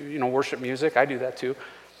listen to worship music. I do that too.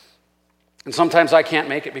 And sometimes I can't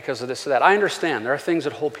make it because of this or that. I understand. There are things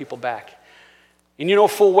that hold people back. And you know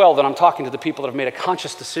full well that I'm talking to the people that have made a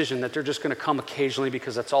conscious decision that they're just going to come occasionally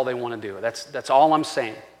because that's all they want to do. That's all I'm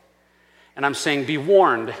saying. And I'm saying be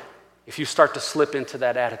warned if you start to slip into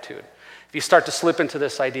that attitude. If you start to slip into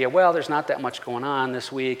this idea, well, there's not that much going on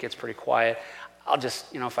this week. It's pretty quiet. I'll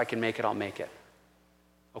just, if I can make it, I'll make it.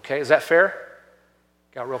 Okay, is that fair?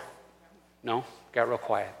 Got real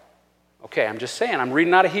quiet. Okay, I'm just saying. I'm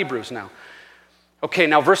reading out of Hebrews now. Okay,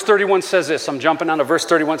 now verse 31 says this. I'm jumping down to verse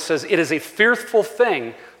 31. It says, it is a fearful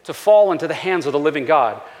thing to fall into the hands of the living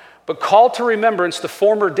God, but call to remembrance the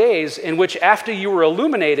former days in which after you were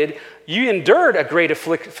illuminated, you endured a great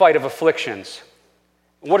fight of afflictions.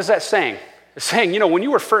 What is that saying? It's saying, when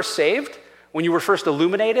you were first saved, when you were first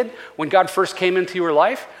illuminated, when God first came into your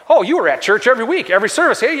life, you were at church every week, every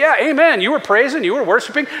service. Hey, yeah, amen. You were praising, you were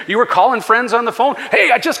worshiping, you were calling friends on the phone.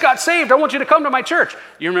 Hey, I just got saved. I want you to come to my church.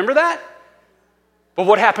 You remember that? But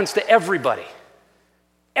what happens to everybody?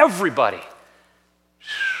 Everybody.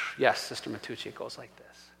 Yes, Sister Matucci, it goes like this.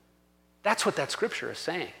 That's what that scripture is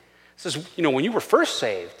saying. It says, when you were first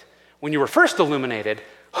saved, when you were first illuminated,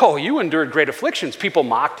 you endured great afflictions. People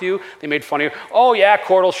mocked you. They made fun of you. Oh, yeah,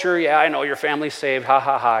 Cordle, sure, yeah, I know your family's saved. Ha,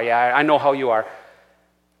 ha, ha. Yeah, I know how you are.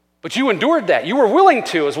 But you endured that. You were willing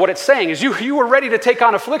to, is what it's saying. Is you were ready to take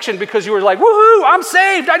on affliction because you were like, woohoo, I'm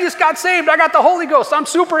saved. I just got saved. I got the Holy Ghost. I'm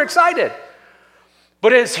super excited.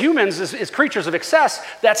 But as humans, as creatures of excess,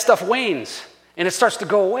 that stuff wanes and it starts to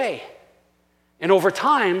go away. And over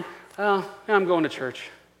time, I'm going to church.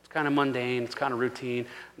 It's kind of mundane. It's kind of routine.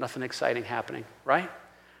 Nothing exciting happening, right?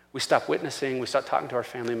 We stop witnessing. We stop talking to our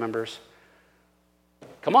family members.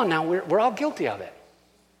 Come on now, we're all guilty of it.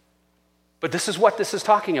 But this is what this is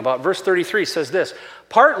talking about. Verse 33 says this,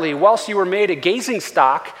 partly whilst you were made a gazing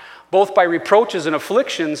stock, both by reproaches and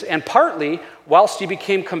afflictions, and partly whilst you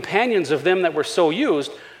became companions of them that were so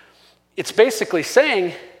used. It's basically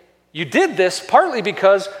saying you did this partly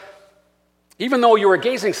because even though you were a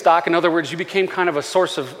gazing stock, in other words, you became kind of a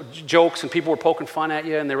source of jokes and people were poking fun at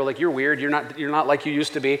you and they were like, you're weird, you're not like you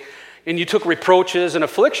used to be. And you took reproaches and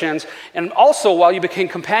afflictions, and also while you became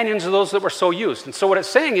companions of those that were so used. And so what it's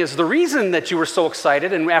saying is the reason that you were so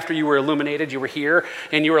excited, and after you were illuminated, you were here,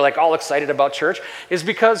 and you were like all excited about church, is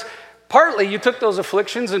because partly you took those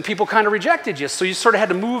afflictions and people kind of rejected you. So you sort of had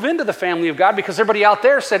to move into the family of God because everybody out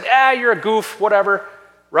there said, you're a goof, whatever,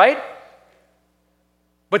 right?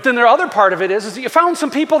 But then the other part of it is that you found some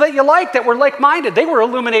people that you liked that were like-minded. They were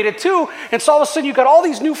illuminated too. And so all of a sudden you got all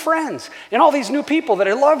these new friends and all these new people that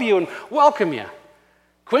love you and welcome you.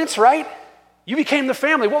 Quince, right? You became the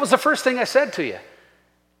family. What was the first thing I said to you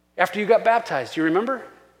after you got baptized? Do you remember?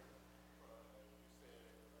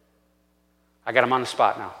 I got him on the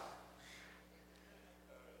spot now.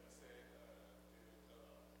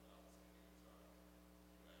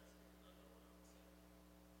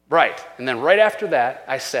 Right. And then right after that,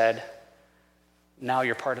 I said, now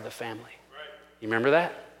you're part of the family. Right. You remember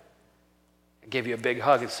that? I gave you a big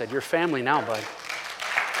hug and said, you're family now, bud.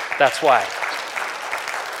 That's why.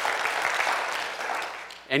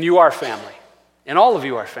 And you are family. And all of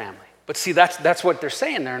you are family. But see, that's what they're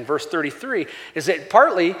saying there in verse 33, is that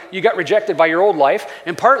partly you got rejected by your old life,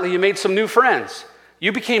 and partly you made some new friends.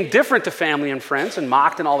 You became different to family and friends and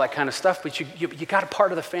mocked and all that kind of stuff, but you got a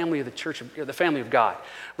part of the family of the church, the family of God.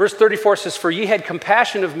 Verse 34 says, for ye had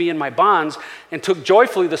compassion of me in my bonds, and took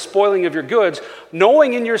joyfully the spoiling of your goods,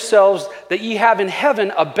 knowing in yourselves that ye have in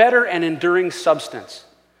heaven a better and enduring substance.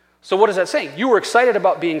 So what is that saying? You were excited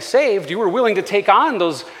about being saved. You were willing to take on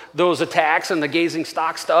those attacks and the gazing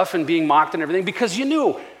stock stuff and being mocked and everything because you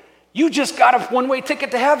knew you just got a one-way ticket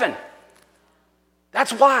to heaven.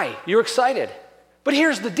 That's why you're excited. But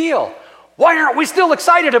here's the deal. Why aren't we still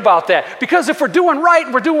excited about that? Because if we're doing right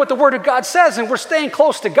and we're doing what the Word of God says and we're staying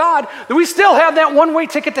close to God, then we still have that one-way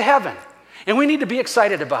ticket to heaven. And we need to be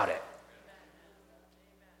excited about it.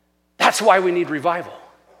 That's why we need revival.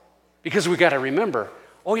 Because we got to remember,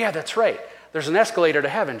 oh yeah, that's right. There's an escalator to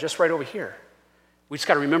heaven just right over here. We just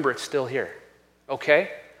got to remember it's still here.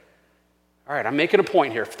 Okay? All right, I'm making a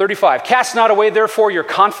point here. 35, cast not away therefore your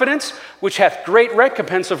confidence, which hath great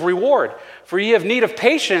recompense of reward. For ye have need of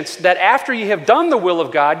patience, that after ye have done the will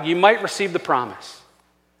of God, ye might receive the promise.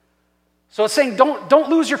 So it's saying don't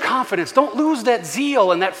lose your confidence. Don't lose that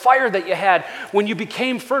zeal and that fire that you had when you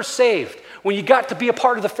became first saved, when you got to be a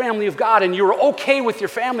part of the family of God and you were okay with your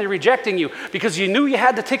family rejecting you because you knew you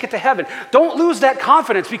had the ticket to heaven. Don't lose that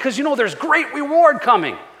confidence because you know there's great reward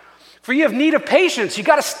coming. For you have need of patience. You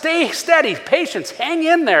got to stay steady. Patience. Hang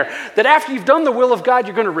in there. That after you've done the will of God,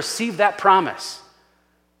 you're going to receive that promise.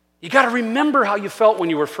 You got to remember how you felt when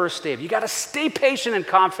you were first saved. You got to stay patient and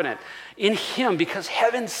confident in Him because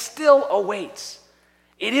heaven still awaits.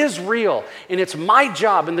 It is real, and it's my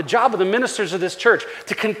job and the job of the ministers of this church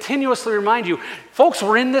to continuously remind you, folks,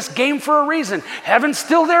 we're in this game for a reason. Heaven's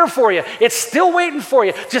still there for you. It's still waiting for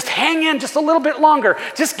you. Just hang in just a little bit longer.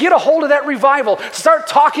 Just get a hold of that revival. Start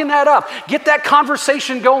talking that up. Get that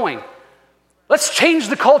conversation going. Let's change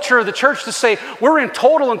the culture of the church to say we're in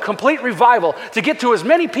total and complete revival to get to as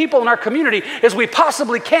many people in our community as we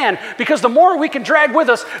possibly can, because the more we can drag with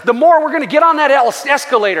us, the more we're going to get on that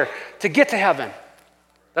escalator to get to heaven.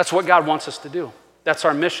 That's what God wants us to do. That's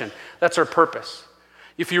our mission. That's our purpose.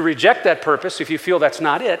 If you reject that purpose, if you feel that's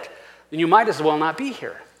not it, then you might as well not be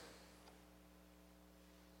here.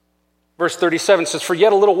 Verse 37 says, for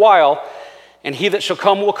yet a little while, and he that shall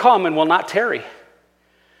come will come and will not tarry.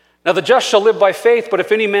 Now the just shall live by faith, but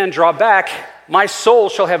if any man draw back, my soul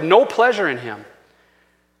shall have no pleasure in him.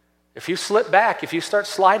 If you slip back, if you start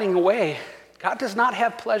sliding away, God does not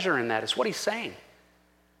have pleasure in that. It's what he's saying.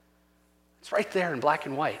 It's right there in black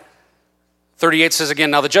and white. 38 says again,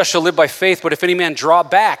 now the just shall live by faith, but if any man draw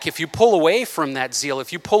back, if you pull away from that zeal,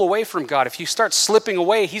 if you pull away from God, if you start slipping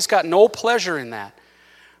away, he's got no pleasure in that.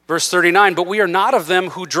 Verse 39, but we are not of them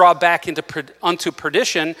who draw back unto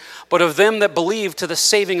perdition, but of them that believe to the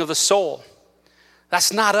saving of the soul.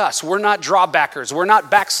 That's not us. We're not drawbackers. We're not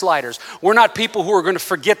backsliders. We're not people who are going to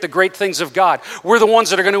forget the great things of God. We're the ones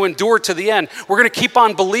that are going to endure to the end. We're going to keep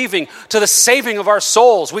on believing to the saving of our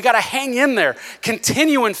souls. We got to hang in there,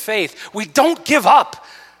 continue in faith. We don't give up.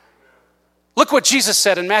 Look what Jesus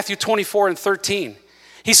said in Matthew 24:13.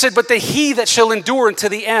 He said, but he that shall endure unto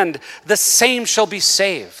the end, the same shall be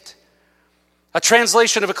saved. A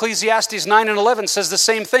translation of Ecclesiastes 9:11 says the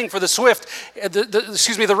same thing. For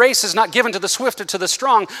the race is not given to the swift or to the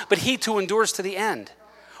strong, but he who endures to the end.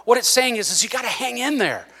 What it's saying is you got to hang in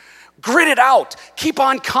there. Grit it out. Keep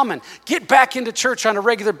on coming. Get back into church on a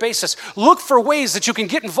regular basis. Look for ways that you can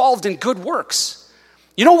get involved in good works.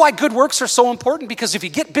 You know why good works are so important? Because if you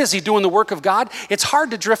get busy doing the work of God, it's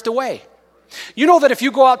hard to drift away. You know that if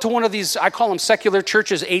you go out to one of these, I call them secular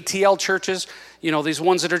churches, ATL churches, you know, these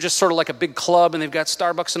ones that are just sort of like a big club and they've got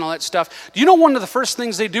Starbucks and all that stuff. Do you know one of the first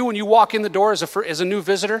things they do when you walk in the door as a new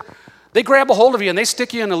visitor? They grab a hold of you and they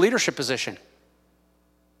stick you in a leadership position.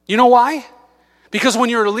 You know why? Because when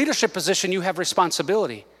you're in a leadership position, you have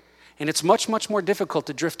responsibility. And it's much, much more difficult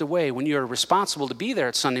to drift away when you're responsible to be there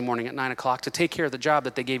at Sunday morning at 9 o'clock to take care of the job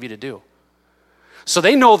that they gave you to do. So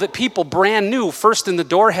they know that people brand new, first in the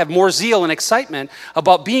door, have more zeal and excitement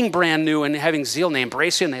about being brand new and having zeal, and they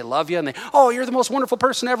embrace you and they love you and you're the most wonderful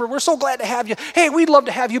person ever. We're so glad to have you. Hey, we'd love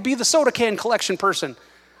to have you be the soda can collection person.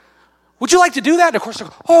 Would you like to do that? And of course, they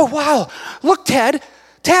go, oh, wow. Look, Ted,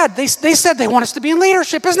 they said they want us to be in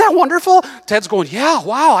leadership. Isn't that wonderful? Ted's going, yeah,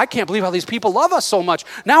 wow, I can't believe how these people love us so much.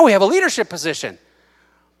 Now we have a leadership position.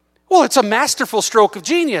 Well, it's a masterful stroke of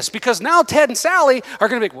genius because now Ted and Sally are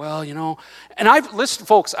going to be, well, you know, and I've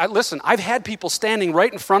had people standing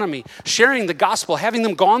right in front of me, sharing the gospel, having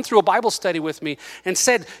them gone through a Bible study with me and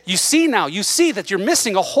said, you see that you're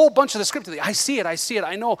missing a whole bunch of the scripture. I see it,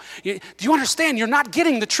 I know. Do you understand? You're not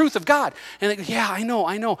getting the truth of God. And they go, yeah, I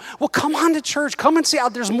know. Well, come on to church. Come and see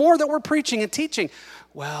out. There's more that we're preaching and teaching.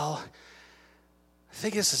 Well, the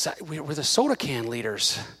thing is we're the soda can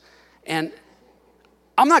leaders. And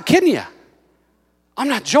I'm not kidding you. I'm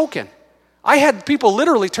not joking. I had people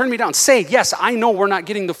literally turn me down, say, yes, I know we're not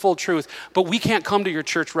getting the full truth, but we can't come to your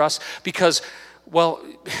church, Russ, because, well,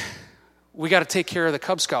 we got to take care of the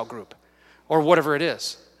Cub Scout group or whatever it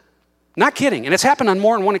is. Not kidding. And it's happened on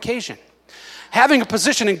more than one occasion. Having a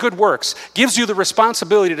position in good works gives you the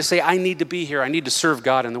responsibility to say, I need to be here. I need to serve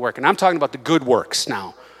God in the work. And I'm talking about the good works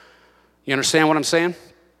now. You understand what I'm saying?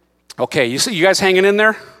 Okay, you guys hanging in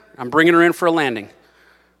there? I'm bringing her in for a landing.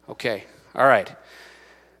 Okay, all right.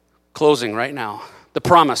 Closing right now. The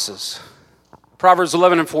promises. Proverbs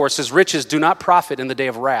 11:4 says, riches do not profit in the day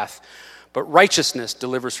of wrath, but righteousness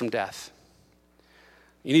delivers from death.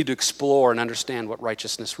 You need to explore and understand what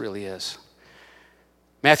righteousness really is.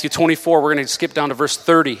 Matthew 24, we're going to skip down to verse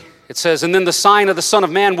 30. It says, and then the sign of the Son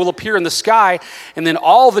of Man will appear in the sky, and then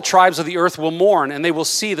all the tribes of the earth will mourn, and they will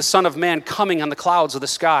see the Son of Man coming on the clouds of the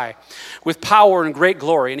sky with power and great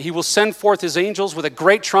glory. And he will send forth his angels with a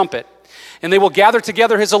great trumpet, and they will gather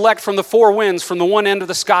together his elect from the four winds, from the one end of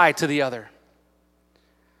the sky to the other.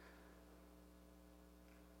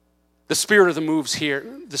 The Spirit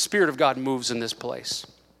of God moves in this place.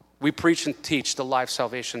 We preach and teach the life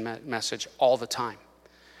salvation message all the time.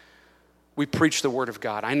 We preach the Word of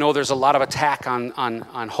God. I know there's a lot of attack on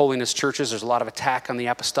holiness churches. There's a lot of attack on the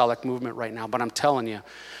apostolic movement right now. But I'm telling you,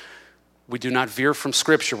 we do not veer from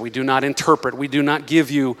Scripture. We do not interpret. We do not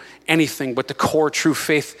give you anything but the core true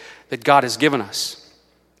faith that God has given us.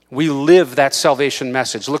 We live that salvation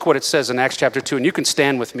message. Look what it says in Acts chapter 2. And you can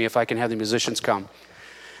stand with me if I can have the musicians come.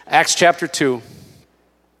 Acts chapter 2.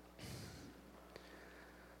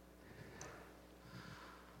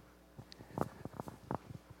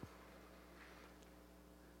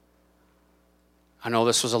 I know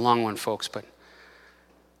this was a long one, folks, but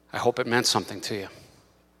I hope it meant something to you.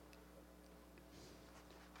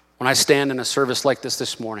 When I stand in a service like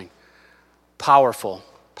this morning, powerful,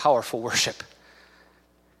 powerful worship,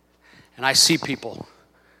 and I see people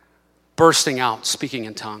bursting out, speaking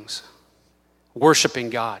in tongues,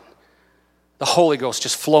 worshiping God, the Holy Ghost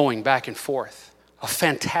just flowing back and forth, a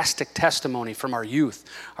fantastic testimony from our youth.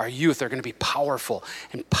 Our youth are going to be powerful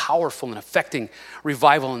and affecting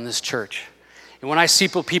revival in this church. And when I see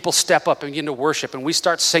people step up and begin to worship, and we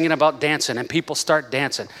start singing about dancing, and people start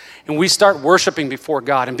dancing, and we start worshiping before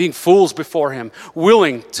God and being fools before Him,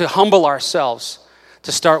 willing to humble ourselves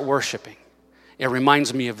to start worshiping, it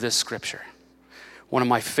reminds me of this scripture, one of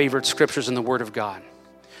my favorite scriptures in the Word of God,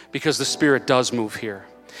 because the Spirit does move here.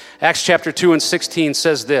 Acts chapter 2:16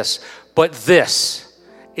 says this, but this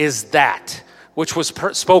is that which was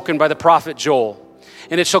spoken by the prophet Joel.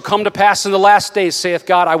 And it shall come to pass in the last days, saith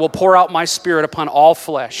God, I will pour out my Spirit upon all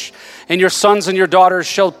flesh. And your sons and your daughters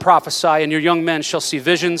shall prophesy, and your young men shall see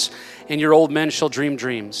visions, and your old men shall dream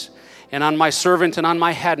dreams. And on my servant and on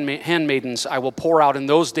my handmaidens I will pour out in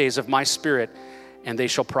those days of my Spirit, and they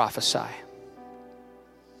shall prophesy.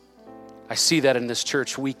 I see that in this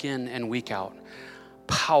church week in and week out.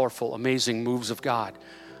 Powerful, amazing moves of God.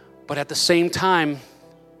 But at the same time,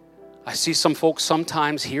 I see some folks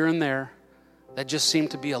sometimes here and there that just seem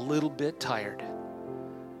to be a little bit tired,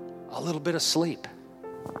 a little bit asleep.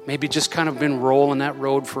 Maybe just kind of been rolling that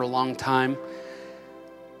road for a long time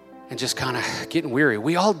and just kind of getting weary.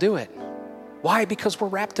 We all do it. Why? Because we're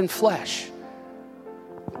wrapped in flesh.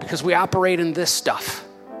 Because we operate in this stuff.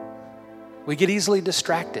 We get easily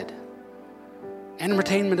distracted.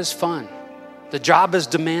 Entertainment is fun. The job is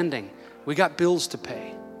demanding. We got bills to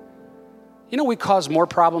pay. You know, we cause more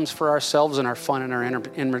problems for ourselves and our fun and our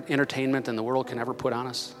entertainment than the world can ever put on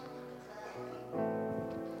us.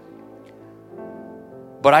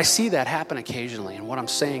 But I see that happen occasionally, and what I'm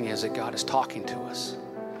saying is that God is talking to us.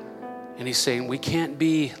 And he's saying we can't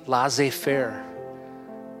be laissez-faire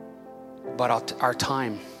about our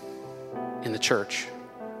time in the church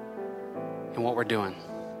and what we're doing.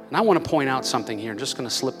 And I want to point out something here. I'm just going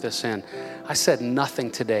to slip this in. I said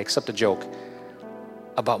nothing today except a joke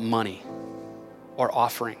about money or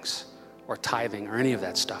offerings or tithing or any of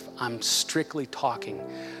that stuff. I'm strictly talking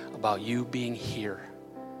about you being here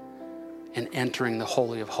and entering the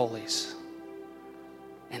Holy of Holies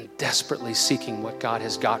and desperately seeking what God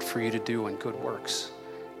has got for you to do in good works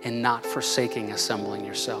and not forsaking assembling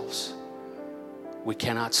yourselves. We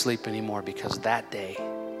cannot sleep anymore because that day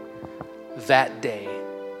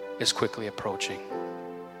is quickly approaching.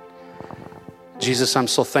 Jesus, I'm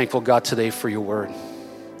so thankful, God, today for your word.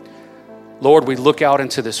 Lord, we look out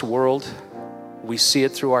into this world. We see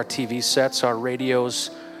it through our TV sets, our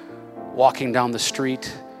radios, walking down the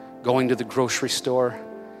street, going to the grocery store.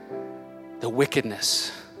 The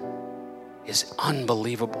wickedness is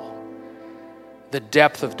unbelievable. The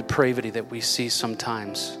depth of depravity that we see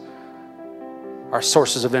sometimes. Our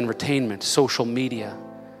sources of entertainment, social media,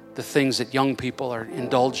 the things that young people are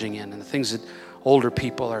indulging in and the things that older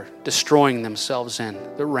people are destroying themselves in,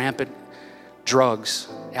 the rampant drugs,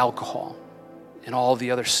 alcohol, and all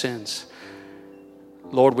the other sins.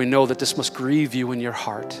 Lord, we know that this must grieve you in your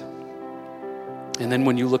heart. And then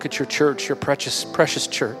when you look at your church, your precious, precious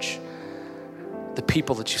church, the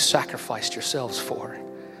people that you sacrificed yourselves for,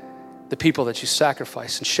 the people that you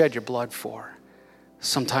sacrificed and shed your blood for,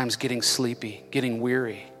 sometimes getting sleepy, getting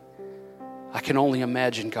weary, I can only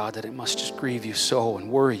imagine, God, that it must just grieve you so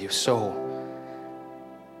and worry you so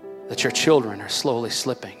that your children are slowly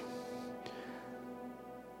slipping.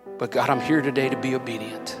 But God, I'm here today to be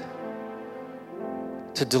obedient,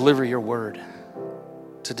 to deliver your word,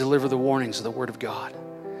 to deliver the warnings of the word of God.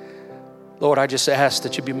 Lord, I just ask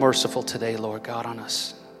that you be merciful today, Lord God, on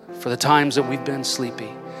us for the times that we've been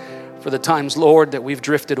sleepy, for the times, Lord, that we've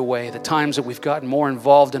drifted away, the times that we've gotten more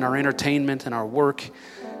involved in our entertainment and our work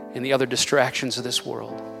and the other distractions of this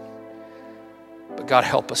world. But God,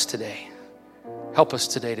 help us today. Help us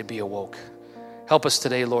today to be awoke. Help us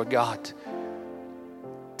today, Lord God,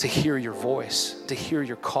 to hear your voice, to hear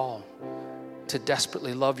your call, to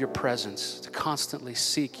desperately love your presence, to constantly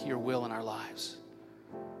seek your will in our lives.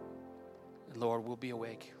 And Lord, we'll be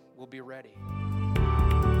awake. We'll be ready.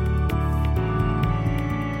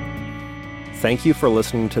 Thank you for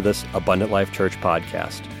listening to this Abundant Life Church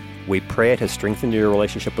podcast. We pray it has strengthened your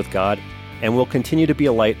relationship with God and will continue to be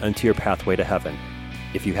a light unto your pathway to heaven.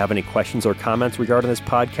 If you have any questions or comments regarding this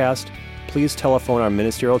podcast, please telephone our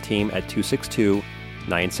ministerial team at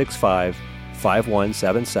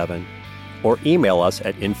 262-965-5177 or email us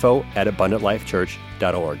at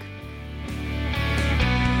info@abundantlifechurch.org.